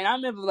 y'all. And I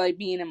remember like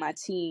being in my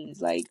teens,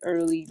 like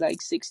early,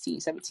 like 16,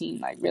 17,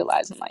 like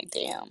realizing like,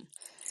 damn,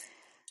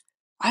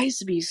 I used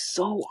to be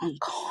so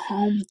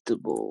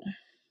uncomfortable.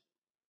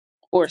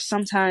 Or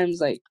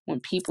sometimes like when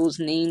people's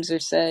names are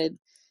said,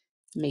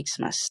 makes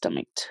my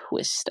stomach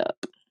twist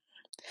up.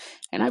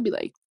 And I'd be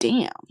like,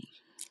 damn.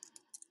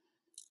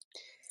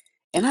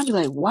 And I'd be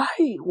like, why?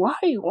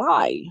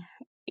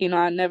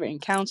 I never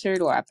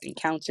encountered, or I've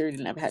encountered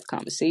and never had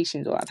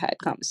conversations, or I've had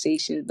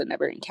conversations but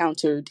never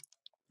encountered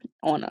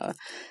on a,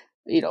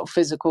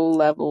 physical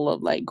level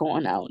of like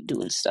going out,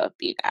 doing stuff,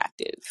 being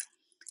active.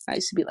 I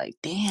used to be like,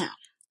 damn.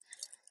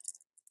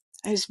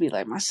 I used to be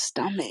like, my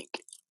stomach.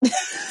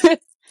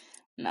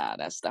 Nah,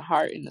 that's the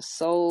heart and the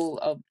soul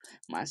of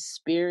my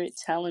spirit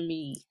telling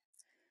me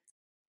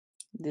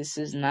this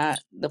is not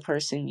the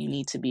person you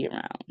need to be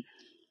around.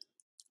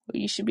 Well,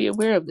 you should be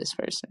aware of this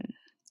person.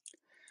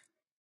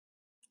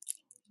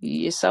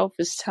 Yourself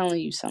is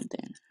telling you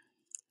something.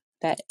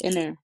 That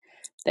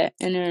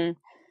inner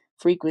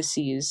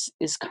frequency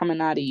is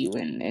coming out of you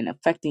and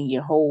affecting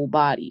your whole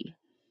body.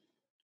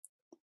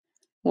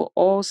 We're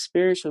all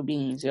spiritual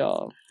beings,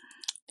 y'all.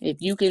 If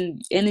you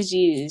can,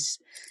 energy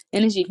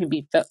can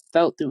be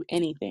felt through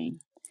anything,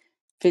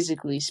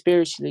 physically,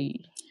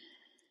 spiritually,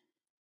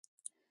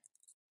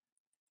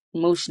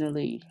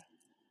 emotionally,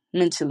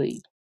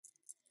 mentally.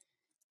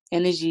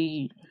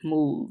 Energy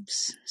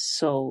moves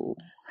so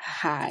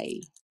high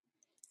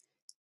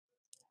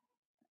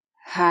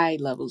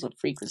levels of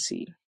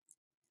frequency.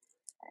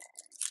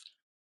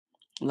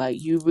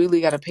 Like, you really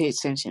got to pay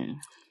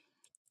attention.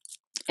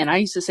 And I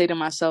used to say to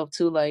myself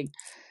too, like,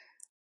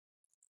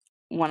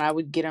 when I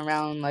would get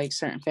around like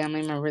certain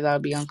family members,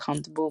 I'd be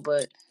uncomfortable.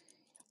 But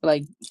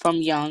like from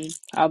young,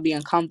 I'll be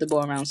uncomfortable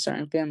around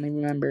certain family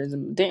members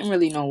and didn't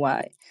really know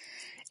why.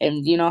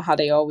 And you know how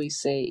they always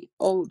say,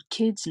 oh,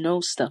 kids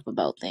know stuff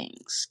about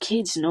things.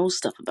 Kids know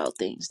stuff about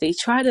things. They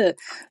try to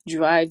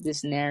drive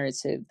this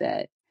narrative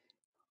that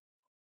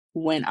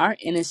when our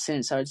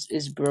innocence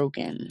is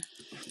broken,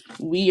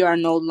 we are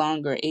no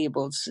longer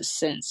able to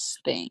sense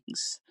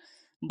things.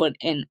 But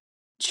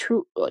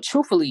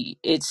truthfully,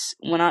 it's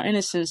when our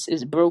innocence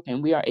is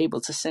broken, we are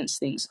able to sense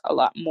things a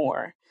lot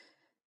more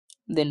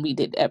than we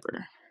did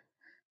ever.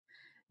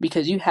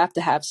 Because you have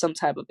to have some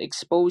type of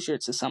exposure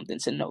to something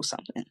to know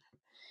something.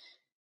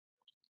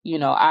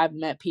 I've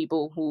met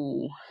people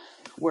who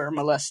were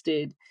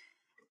molested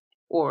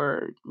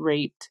or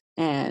raped,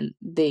 and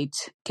they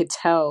could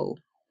tell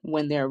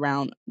when they're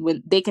around,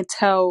 when they can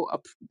tell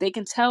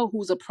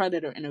who's a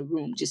predator in a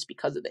room just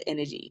because of the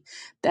energy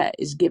that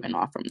is given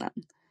off from them.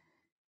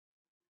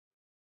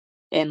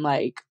 And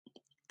like,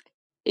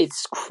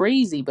 it's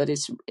crazy, but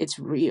it's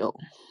real.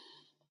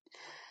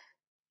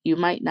 You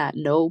might not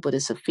know, but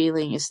it's a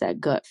feeling. It's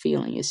that gut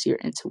feeling. It's your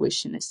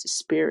intuition. It's the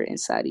spirit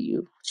inside of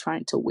you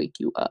trying to wake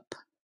you up,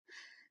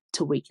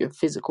 to wake your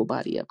physical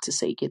body up, to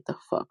say, get the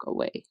fuck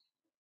away.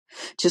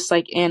 Just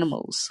like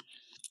animals,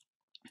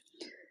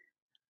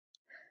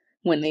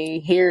 when they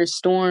hear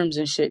storms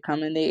and shit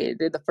coming,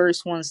 they're the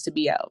first ones to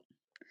be out.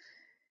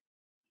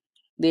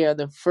 They are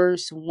the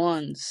first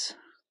ones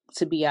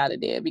to be out of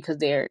there because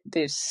they're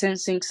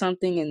sensing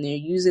something, and they're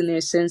using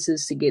their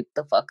senses to get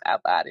the fuck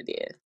out of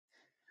there.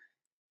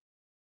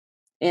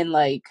 And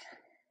like,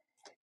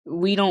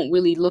 we don't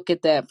really look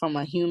at that from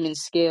a human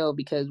scale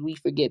because we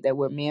forget that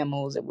we're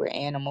mammals and we're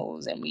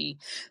animals, and we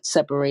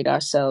separate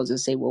ourselves and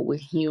say, well, we're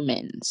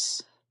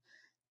humans,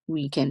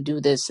 we can do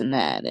this and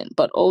that. And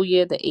but oh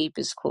yeah, the ape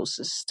is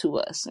closest to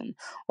us, and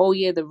oh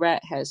yeah, the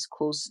rat has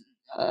close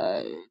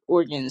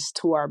organs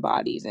to our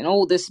bodies, and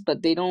oh this,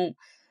 but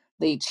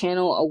they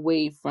channel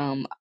away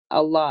from,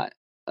 a lot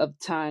of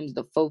times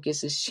the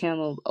focus is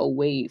channeled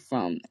away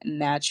from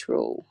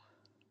natural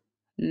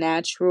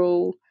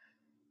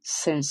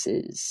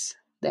senses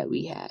that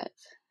we have.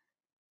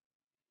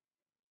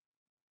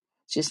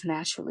 Just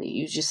naturally,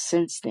 you just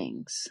sense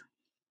things.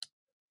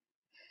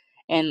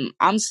 And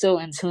I'm still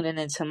in tuning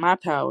into my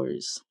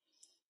powers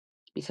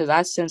because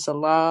I sense a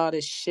lot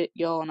of shit,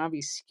 y'all, and I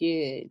be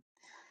scared.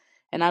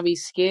 And I be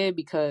scared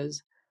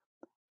because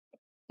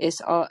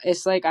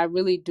it's like I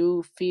really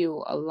do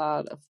feel a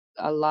lot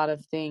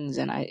of things,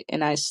 and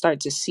I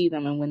start to see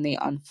them, and when they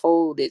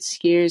unfold, it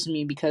scares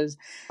me because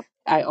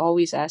I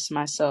always ask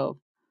myself,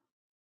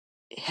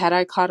 had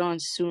I caught on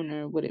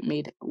sooner,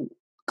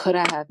 could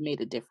I have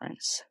made a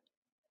difference?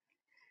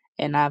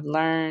 And I've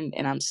learned,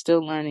 and I'm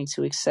still learning,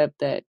 to accept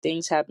that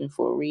things happen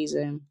for a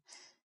reason,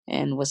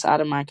 and what's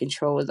out of my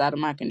control is out of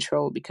my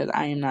control because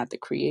I am not the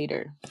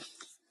creator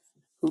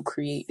who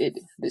created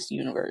this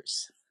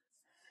universe.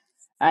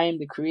 I am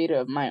the creator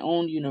of my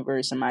own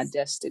universe and my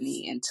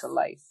destiny into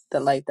life, the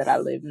life that I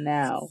live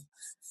now.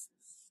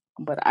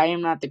 But I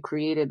am not the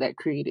creator that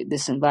created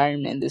this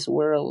environment, this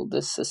world,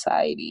 this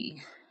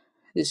society,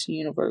 this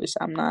universe.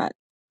 I'm not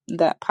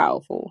that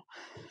powerful,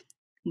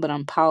 but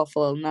I'm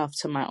powerful enough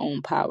to my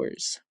own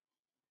powers.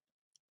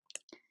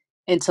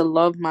 And to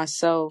love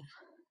myself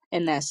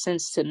in that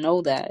sense, to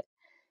know that,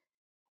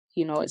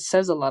 it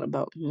says a lot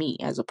about me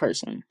as a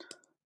person.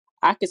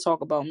 I could talk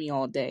about me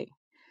all day,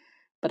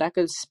 but I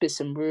could spit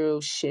some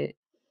real shit.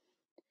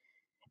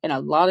 And a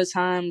lot of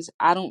times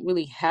I don't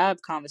really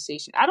have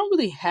conversations. I don't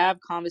really have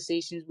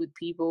conversations with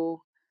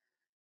people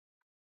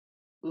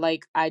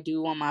like I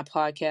do on my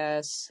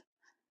podcast,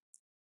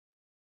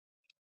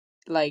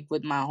 like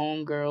with my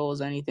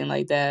homegirls or anything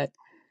like that.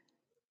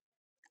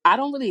 I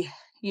don't really,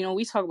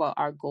 we talk about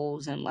our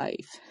goals in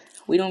life.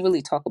 We don't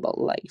really talk about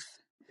life.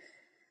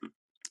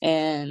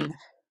 And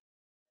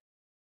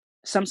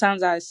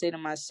sometimes I say to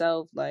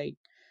myself, like,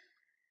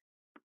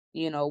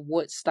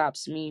 what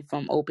stops me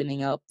from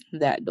opening up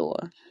that door?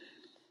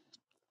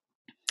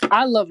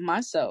 I love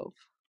myself,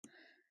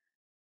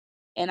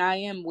 and I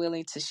am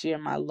willing to share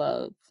my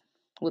love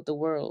with the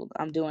world.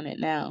 I'm doing it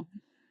now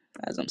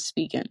as I'm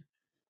speaking.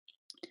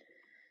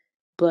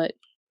 But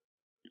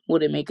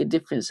would it make a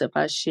difference if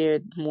I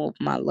shared more of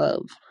my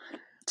love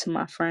to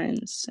my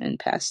friends and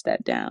pass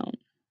down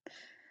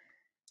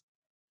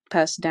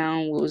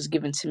what was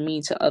given to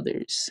me to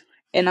others?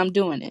 And I'm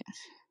doing it,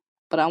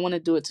 but I want to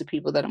do it to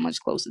people that are much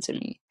closer to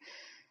me,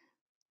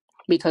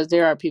 because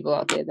there are people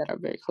out there that are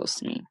very close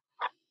to me.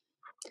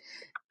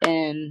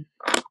 And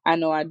I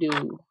know I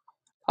do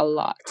a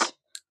lot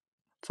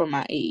for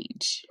my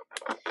age.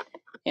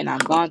 And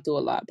I've gone through a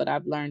lot, but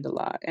I've learned a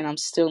lot, and I'm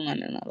still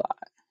learning a lot.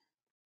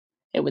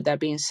 And with that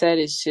being said,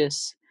 it's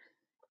just,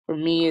 for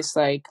me, it's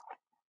like,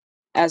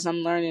 as I'm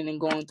learning and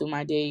going through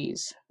my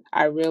days,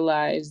 I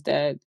realize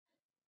that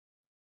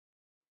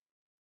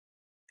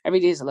every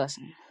day is a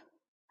lesson.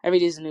 Every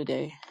day is a new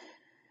day.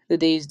 The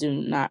days do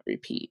not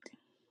repeat.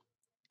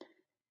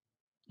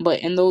 But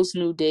in those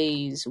new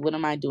days, what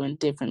am I doing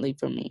differently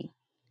for me?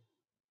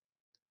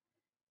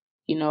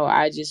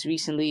 I just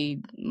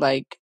recently,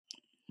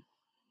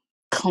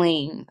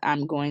 claimed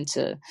I'm going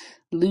to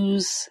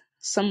lose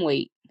some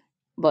weight,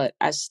 but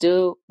I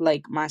still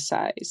like my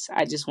size.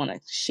 I just want to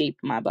shape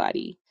my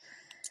body,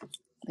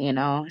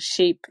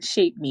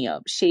 shape me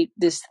up, shape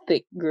this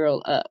thick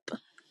girl up,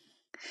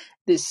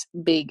 this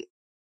big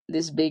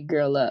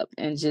girl up,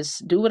 and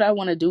just do what I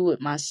want to do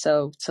with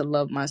myself, to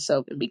love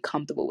myself and be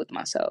comfortable with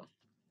myself.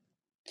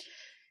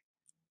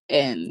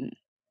 And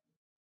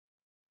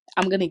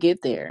I'm gonna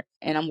get there,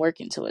 and I'm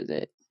working towards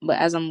it. But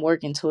as I'm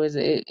working towards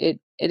it,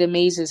 it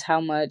amazes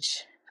how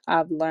much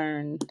I've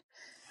learned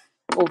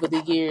over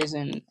the years,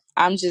 and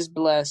I'm just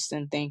blessed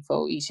and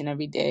thankful each and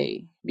every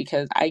day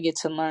because I get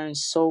to learn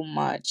so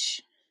much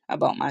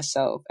about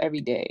myself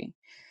every day.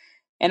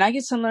 And I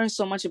get to learn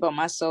so much about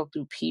myself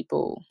through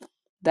people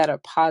that are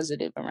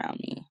positive around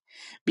me.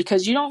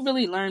 Because you don't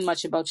really learn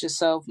much about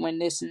yourself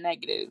when it's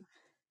negative,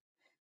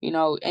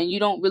 and you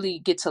don't really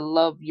get to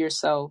love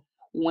yourself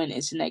when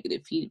it's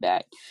negative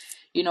feedback.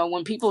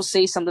 When people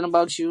say something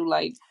about you,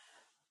 like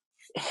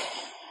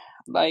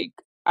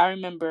I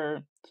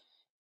remember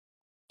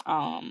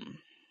um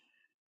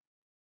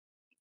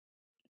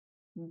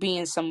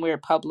being somewhere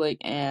public,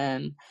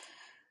 and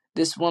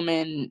this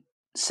woman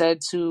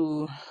said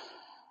to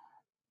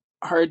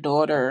her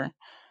daughter,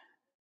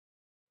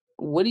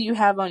 "What do you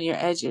have on your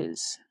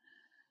edges?"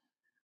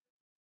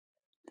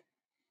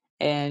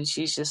 And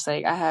she's just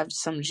like, "I have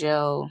some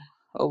gel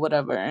or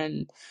whatever."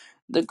 And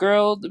the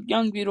girl, the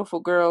young beautiful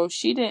girl,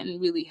 she didn't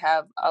really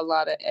have a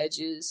lot of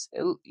edges.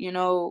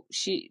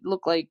 She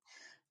looked like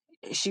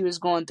she was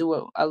going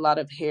through a lot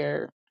of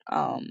hair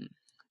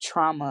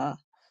trauma,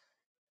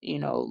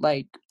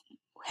 like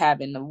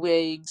having the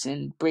wigs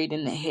and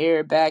braiding the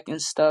hair back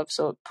and stuff,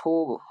 so it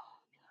pulled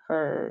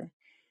her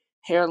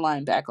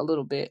hairline back a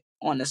little bit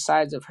on the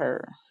sides of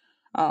her,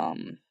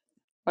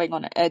 like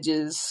on the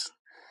edges,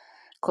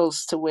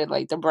 close to where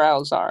like the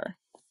brows are,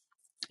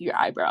 your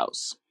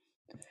eyebrows.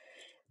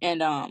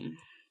 And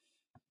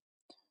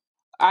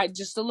I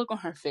just the look on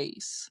her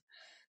face,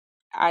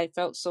 I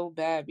felt so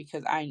bad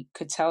because I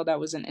could tell that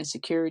was an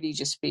insecurity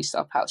just based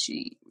off how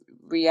she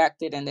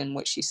reacted and then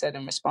what she said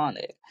and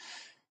responded.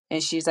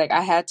 And she's like,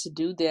 I had to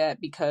do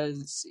that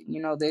because,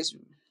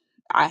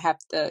 I have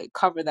to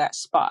cover that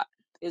spot,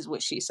 is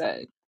what she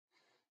said.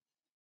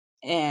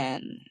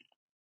 And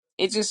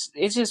it's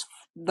just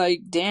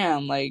like,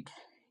 damn, like,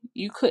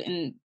 you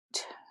couldn't,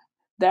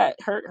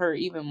 that hurt her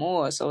even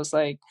more. So it's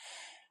like,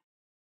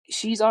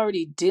 she's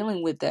already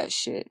dealing with that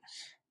shit.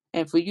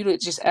 And for you to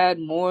just add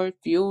more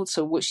fuel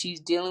to what she's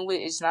dealing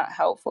with is not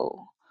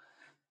helpful.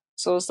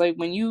 So it's like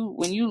when you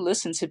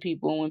listen to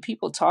people, when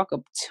people talk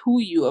up to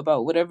you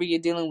about whatever you're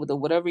dealing with or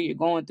whatever you're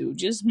going through,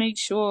 just make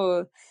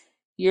sure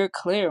you're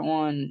clear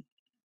on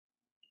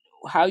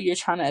how you're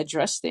trying to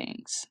address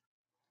things.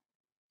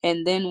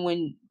 And then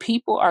when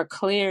people are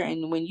clear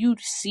and when you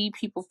see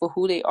people for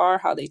who they are,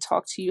 how they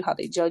talk to you, how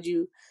they judge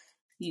you,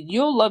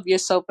 you'll love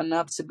yourself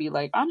enough to be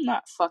like, I'm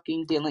not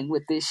fucking dealing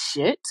with this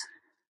shit.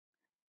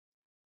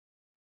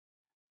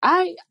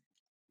 I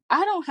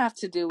I don't have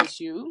to deal with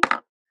you.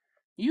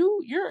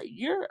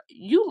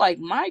 You like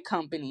my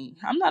company.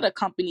 I'm not a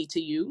company to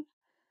you.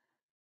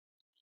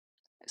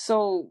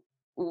 So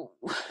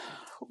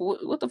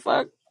what the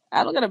fuck?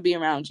 I don't gotta be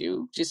around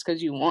you just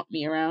because you want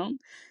me around,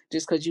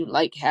 just because you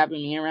like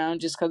having me around,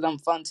 just because I'm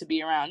fun to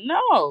be around.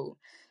 No,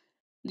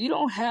 you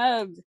don't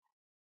have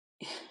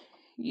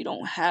you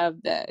don't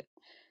have that.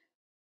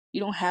 You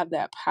don't have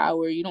that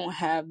power. You don't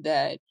have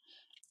that.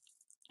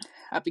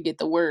 I forget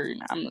the word.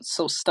 I'm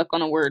so stuck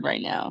on a word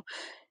right now.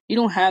 You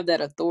don't have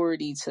that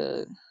authority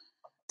to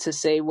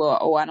say, well,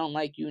 oh, I don't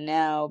like you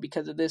now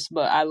because of this,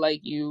 but I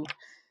like you.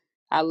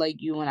 I like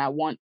you and I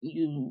want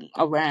you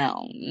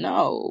around.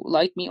 No,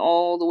 like me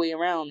all the way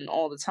around and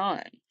all the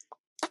time.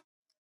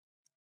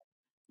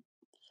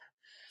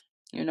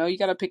 You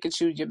gotta pick and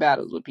choose your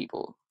battles with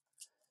people.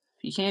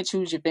 You can't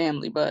choose your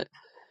family, but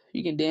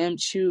you can damn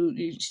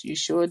choose. You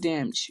sure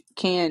damn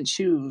can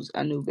choose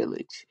a new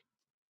village,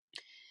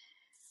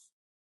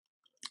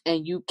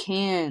 and you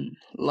can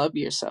love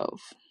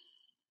yourself.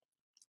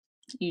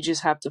 You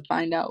just have to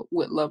find out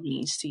what love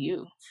means to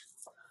you.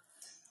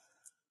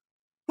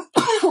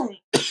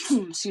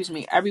 Excuse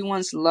me.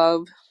 Everyone's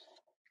love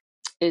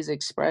is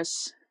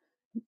expressed,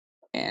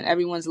 and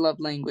everyone's love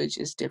language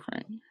is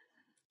different.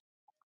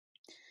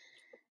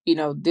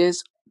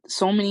 There's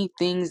so many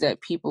things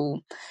that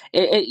people.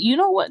 You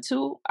know what?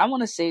 Too, I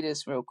want to say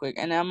this real quick,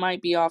 and that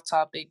might be off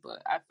topic,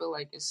 but I feel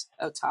like it's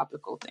a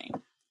topical thing.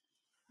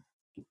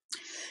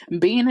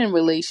 Being in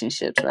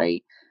relationships,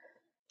 right?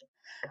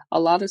 A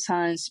lot of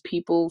times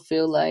people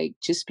feel like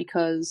just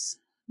because.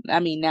 I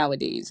mean,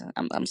 nowadays,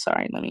 I'm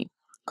sorry. Let me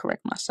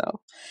correct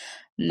myself.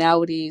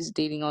 Nowadays,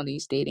 dating on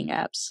these dating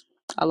apps,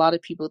 a lot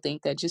of people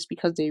think that just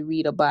because they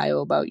read a bio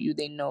about you,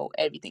 they know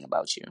everything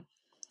about you,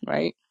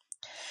 right?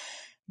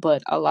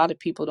 But a lot of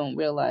people don't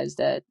realize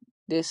that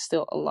there's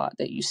still a lot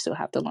that you still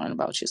have to learn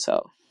about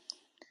yourself.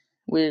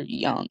 We're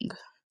young.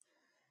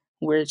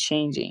 We're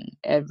changing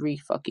every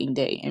fucking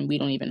day, and we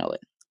don't even know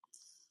it.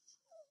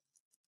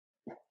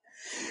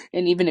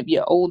 And even if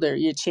you're older,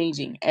 you're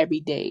changing every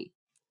day.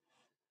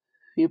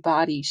 Your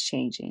body's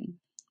changing.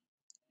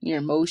 Your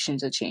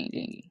emotions are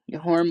changing.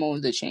 Your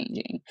hormones are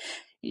changing.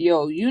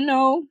 Yo,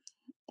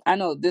 I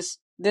know this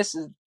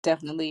is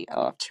definitely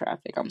off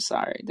traffic. I'm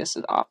sorry. This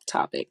is off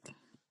topic.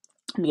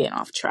 I'm getting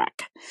off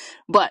track.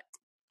 But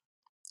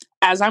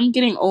as I'm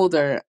getting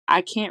older,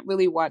 I can't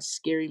really watch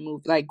scary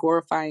movies, like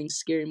glorifying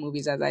scary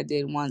movies, as I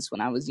did once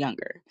when I was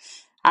younger.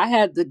 I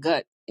had the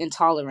gut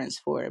intolerance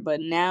for it, but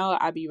now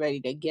I be ready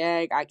to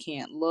gag. I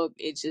can't look.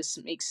 It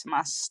just makes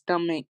my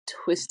stomach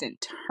twist and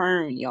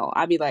turn, yo.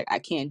 I be like, I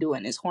can't do it.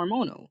 And it's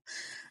hormonal.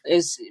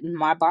 It's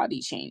my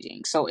body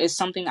changing. So it's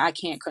something I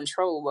can't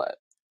control, but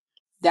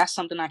that's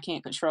something I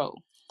can't control.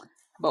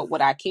 But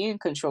what I can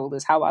control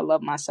is how I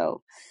love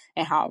myself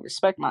and how I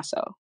respect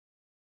myself.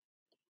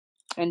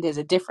 And there's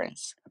a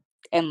difference.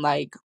 And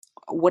like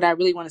what I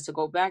really wanted to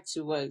go back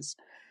to was,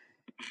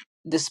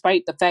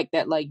 despite the fact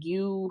that like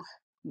you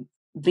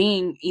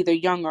being either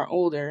young or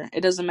older,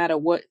 it doesn't matter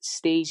what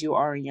stage you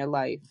are in your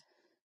life,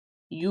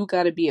 you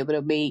got to be able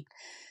to make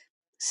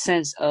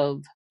sense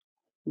of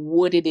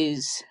what it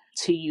is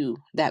to you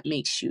that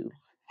makes you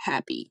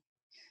happy.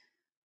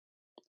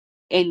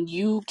 And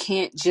you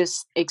can't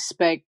just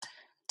expect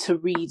to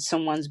read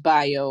someone's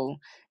bio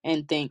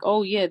and think,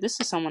 oh yeah, this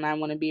is someone I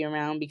want to be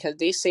around because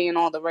they're saying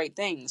all the right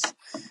things.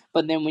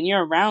 But then when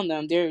you're around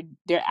them,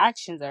 their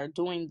actions are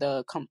doing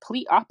the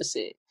complete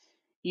opposite.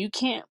 You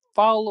can't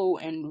follow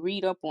and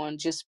read up on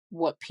just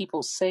what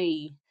people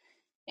say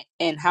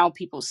and how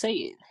people say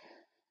it.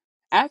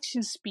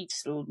 Action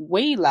speaks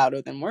way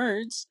louder than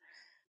words.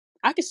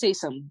 I could say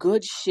some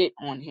good shit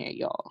on here,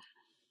 y'all,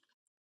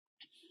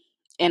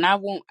 and I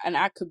won't, and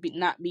I could be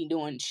not be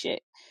doing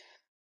shit.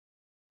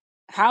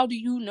 How do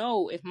you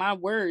know if my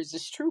words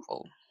is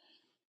truthful?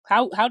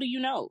 How do you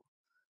know?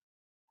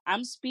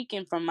 I'm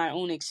speaking from my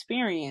own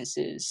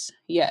experiences,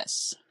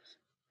 yes,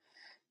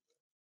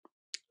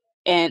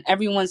 and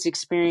everyone's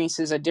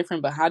experiences are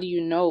different. But how do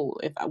you know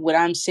if what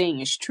I'm saying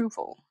is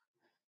truthful?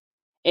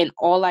 And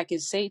all I can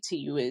say to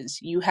you is,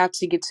 you have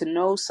to get to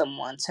know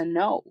someone to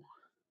know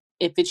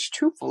if it's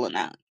truthful or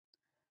not.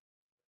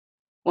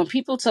 When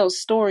people tell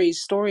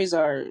stories, stories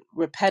are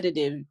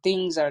repetitive,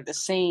 things are the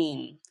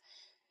same.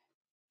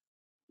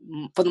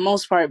 For the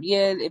most part,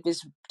 yeah, if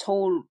it's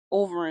told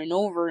over and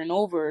over and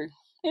over,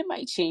 it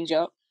might change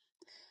up.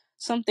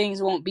 Some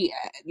things won't be,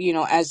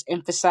 as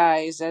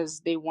emphasized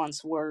as they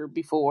once were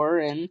before.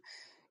 And,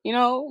 you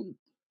know,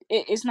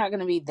 it's not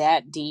going to be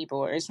that deep,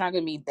 or it's not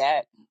going to be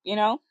that,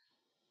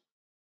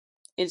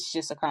 it's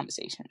just a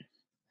conversation.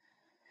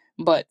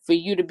 But for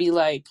you to be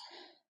like,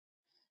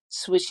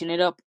 switching it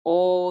up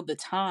all the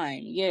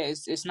time, yeah,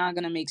 it's not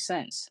gonna make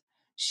sense.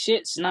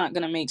 Shit's not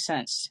gonna make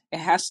sense. It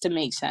has to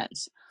make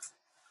sense.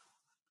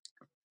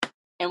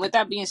 And with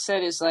that being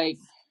said, it's like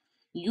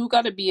you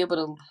got to be able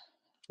to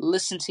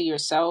listen to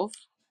yourself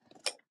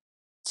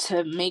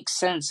to make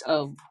sense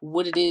of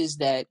what it is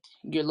that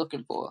you're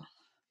looking for.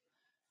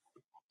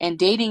 And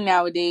dating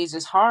nowadays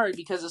is hard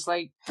because it's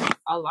like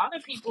a lot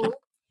of people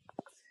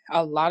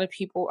a lot of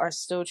people are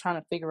still trying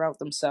to figure out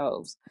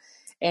themselves.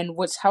 And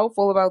what's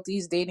helpful about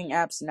these dating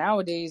apps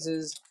nowadays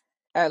is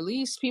at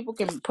least people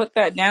can put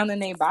that down in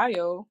their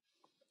bio.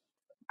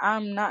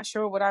 I'm not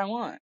sure what I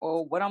want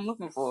or what I'm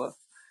looking for.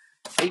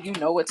 And you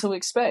know what to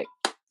expect.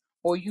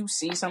 Or you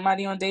see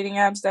somebody on dating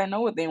apps that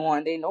know what they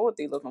want, they know what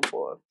they're looking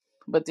for.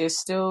 But they're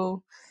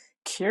still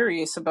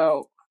curious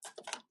about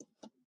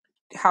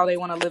how they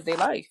want to live their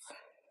life.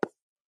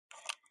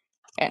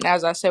 And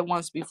as I said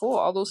once before,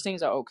 all those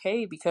things are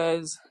okay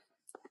because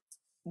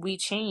we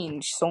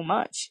change so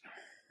much.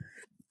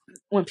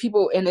 When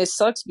people, and it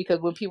sucks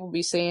because when people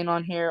be saying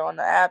on here on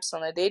the apps,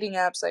 on the dating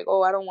apps, like,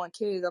 oh, I don't want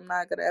kids, I'm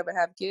not gonna ever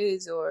have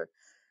kids, or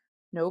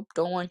nope,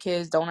 don't want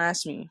kids, don't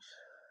ask me.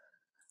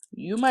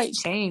 You might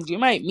change. You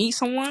might meet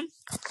someone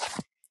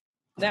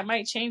that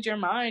might change your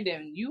mind,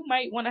 and you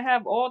might want to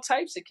have all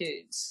types of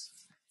kids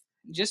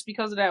just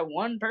because of that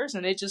one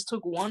person. It just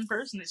took one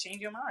person to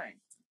change your mind.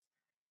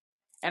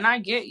 And I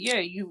get, yeah,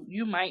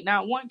 you might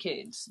not want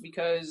kids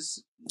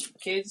because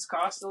kids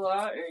cost a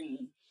lot,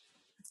 and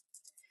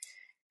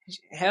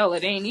hell,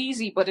 it ain't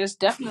easy, but it's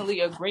definitely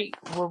a great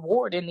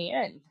reward in the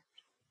end.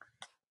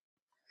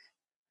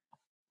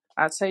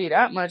 I'll tell you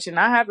that much, and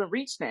I haven't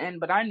reached the end,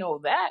 but I know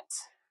that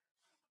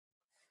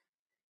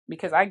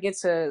because I get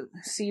to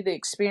see the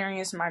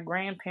experience my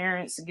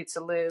grandparents get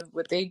to live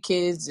with their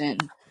kids,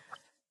 and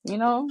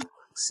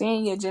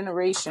seeing your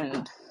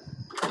generation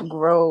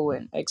grow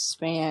and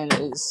expand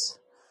is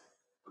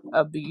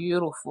a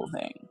beautiful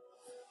thing.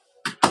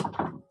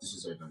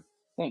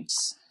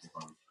 Thanks.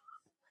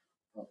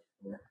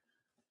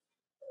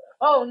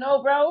 Oh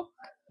no, bro.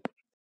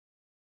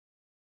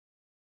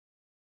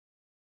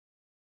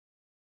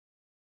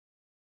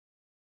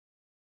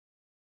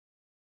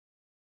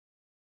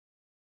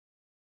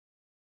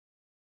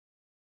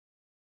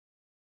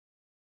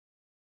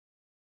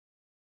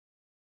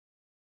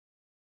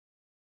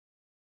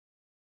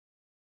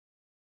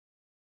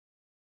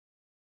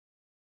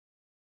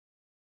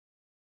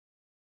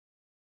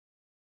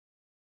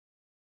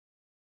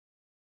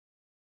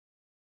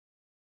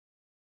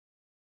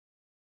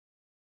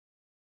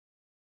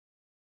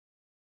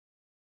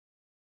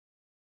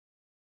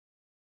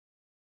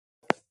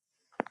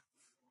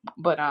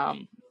 But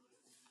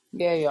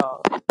yeah,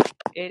 y'all.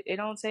 It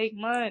don't take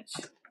much.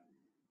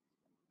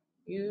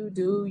 You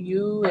do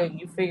you, and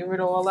you figure it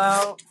all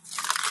out.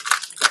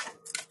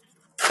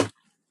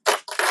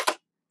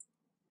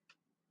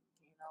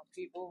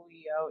 People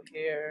we out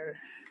here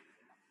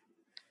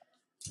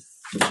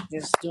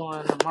just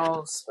doing the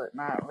most, but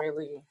not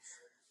really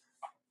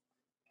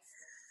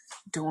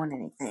doing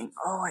anything.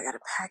 Oh, I got a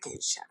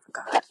package. I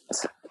forgot.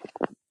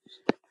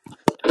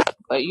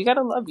 But you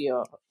gotta love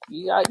y'all.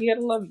 You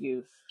gotta love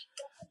you.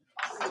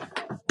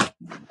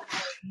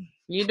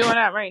 You doing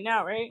that right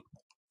now, right?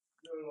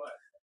 Doing what?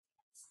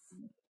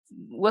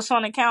 What's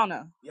on the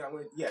counter?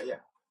 Yeah, yeah.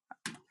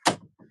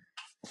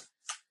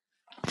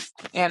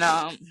 And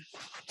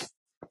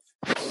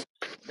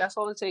that's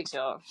all it takes,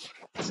 y'all.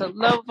 So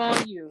love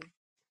on you.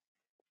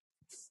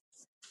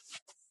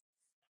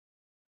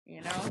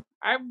 You know,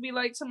 I would be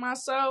like to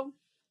myself,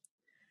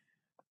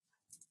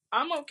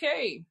 I'm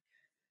okay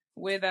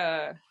with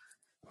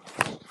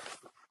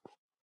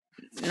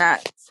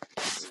not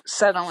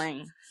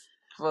settling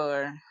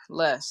for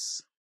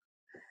less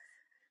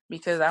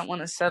because I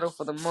want to settle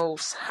for the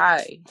most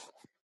high.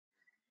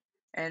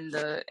 And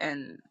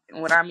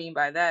what I mean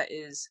by that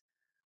is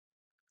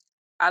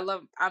I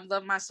love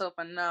myself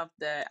enough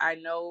that I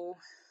know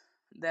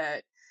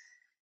that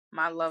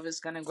my love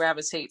is gonna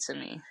gravitate to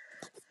me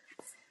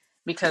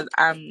because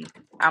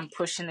I'm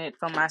pushing it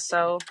for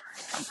myself.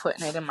 I'm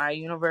putting it in my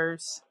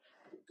universe.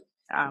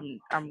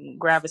 I'm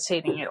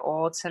gravitating it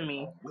all to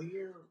me.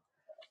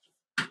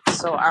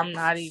 So I'm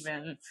not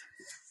even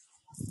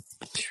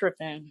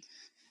tripping.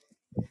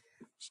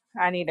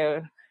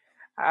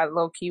 I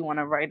low key want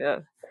to write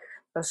a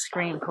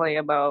screenplay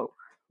about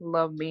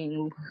love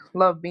being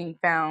love being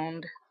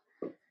found,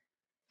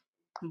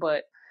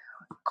 but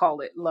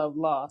call it love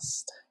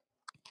lost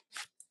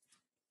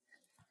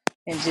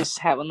and just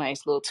have a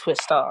nice little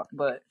twist off.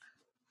 But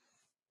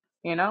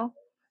you know,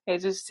 it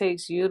just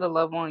takes you to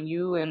love on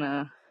you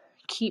and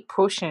keep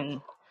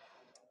pushing.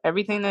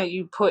 Everything that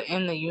you put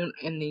in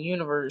in the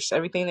universe,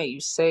 everything that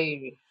you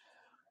say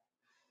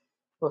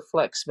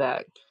reflects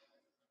back.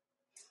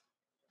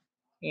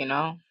 You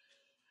know,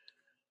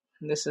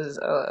 this is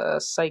a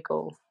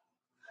cycle,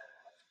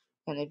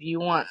 and if you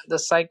want the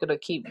cycle to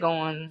keep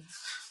going,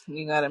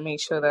 you got to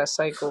make sure that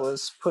cycle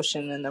is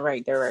pushing in the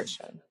right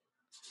direction.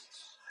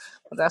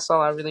 But that's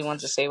all I really want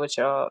to say with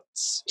y'all,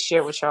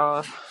 share with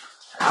y'all.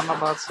 I'm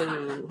about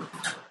to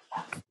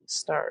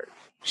start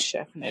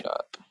chefing it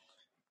up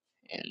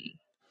and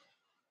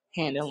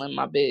handling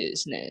my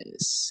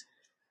business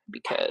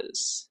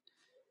because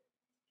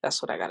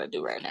that's what I got to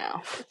do right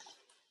now.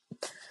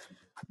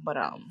 But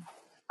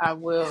I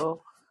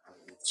will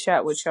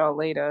chat with y'all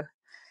later.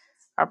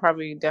 I'll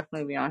probably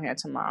definitely be on here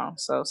tomorrow.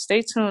 So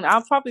stay tuned.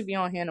 I'll probably be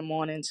on here in the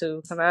morning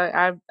too. Because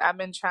I've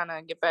been trying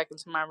to get back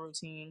into my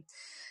routine.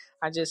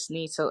 I just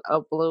need to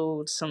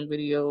upload some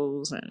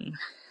videos and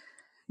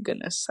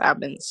goodness, I've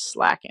been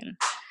slacking.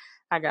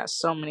 I got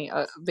so many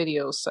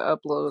videos to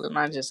upload and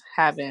I just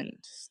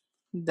haven't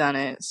done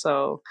it.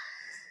 So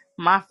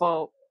my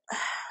fault.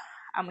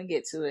 I'm going to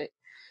get to it.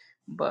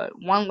 But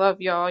one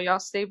love, y'all. Y'all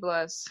stay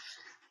blessed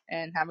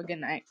and have a good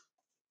night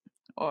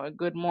or a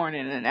good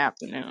morning and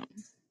afternoon.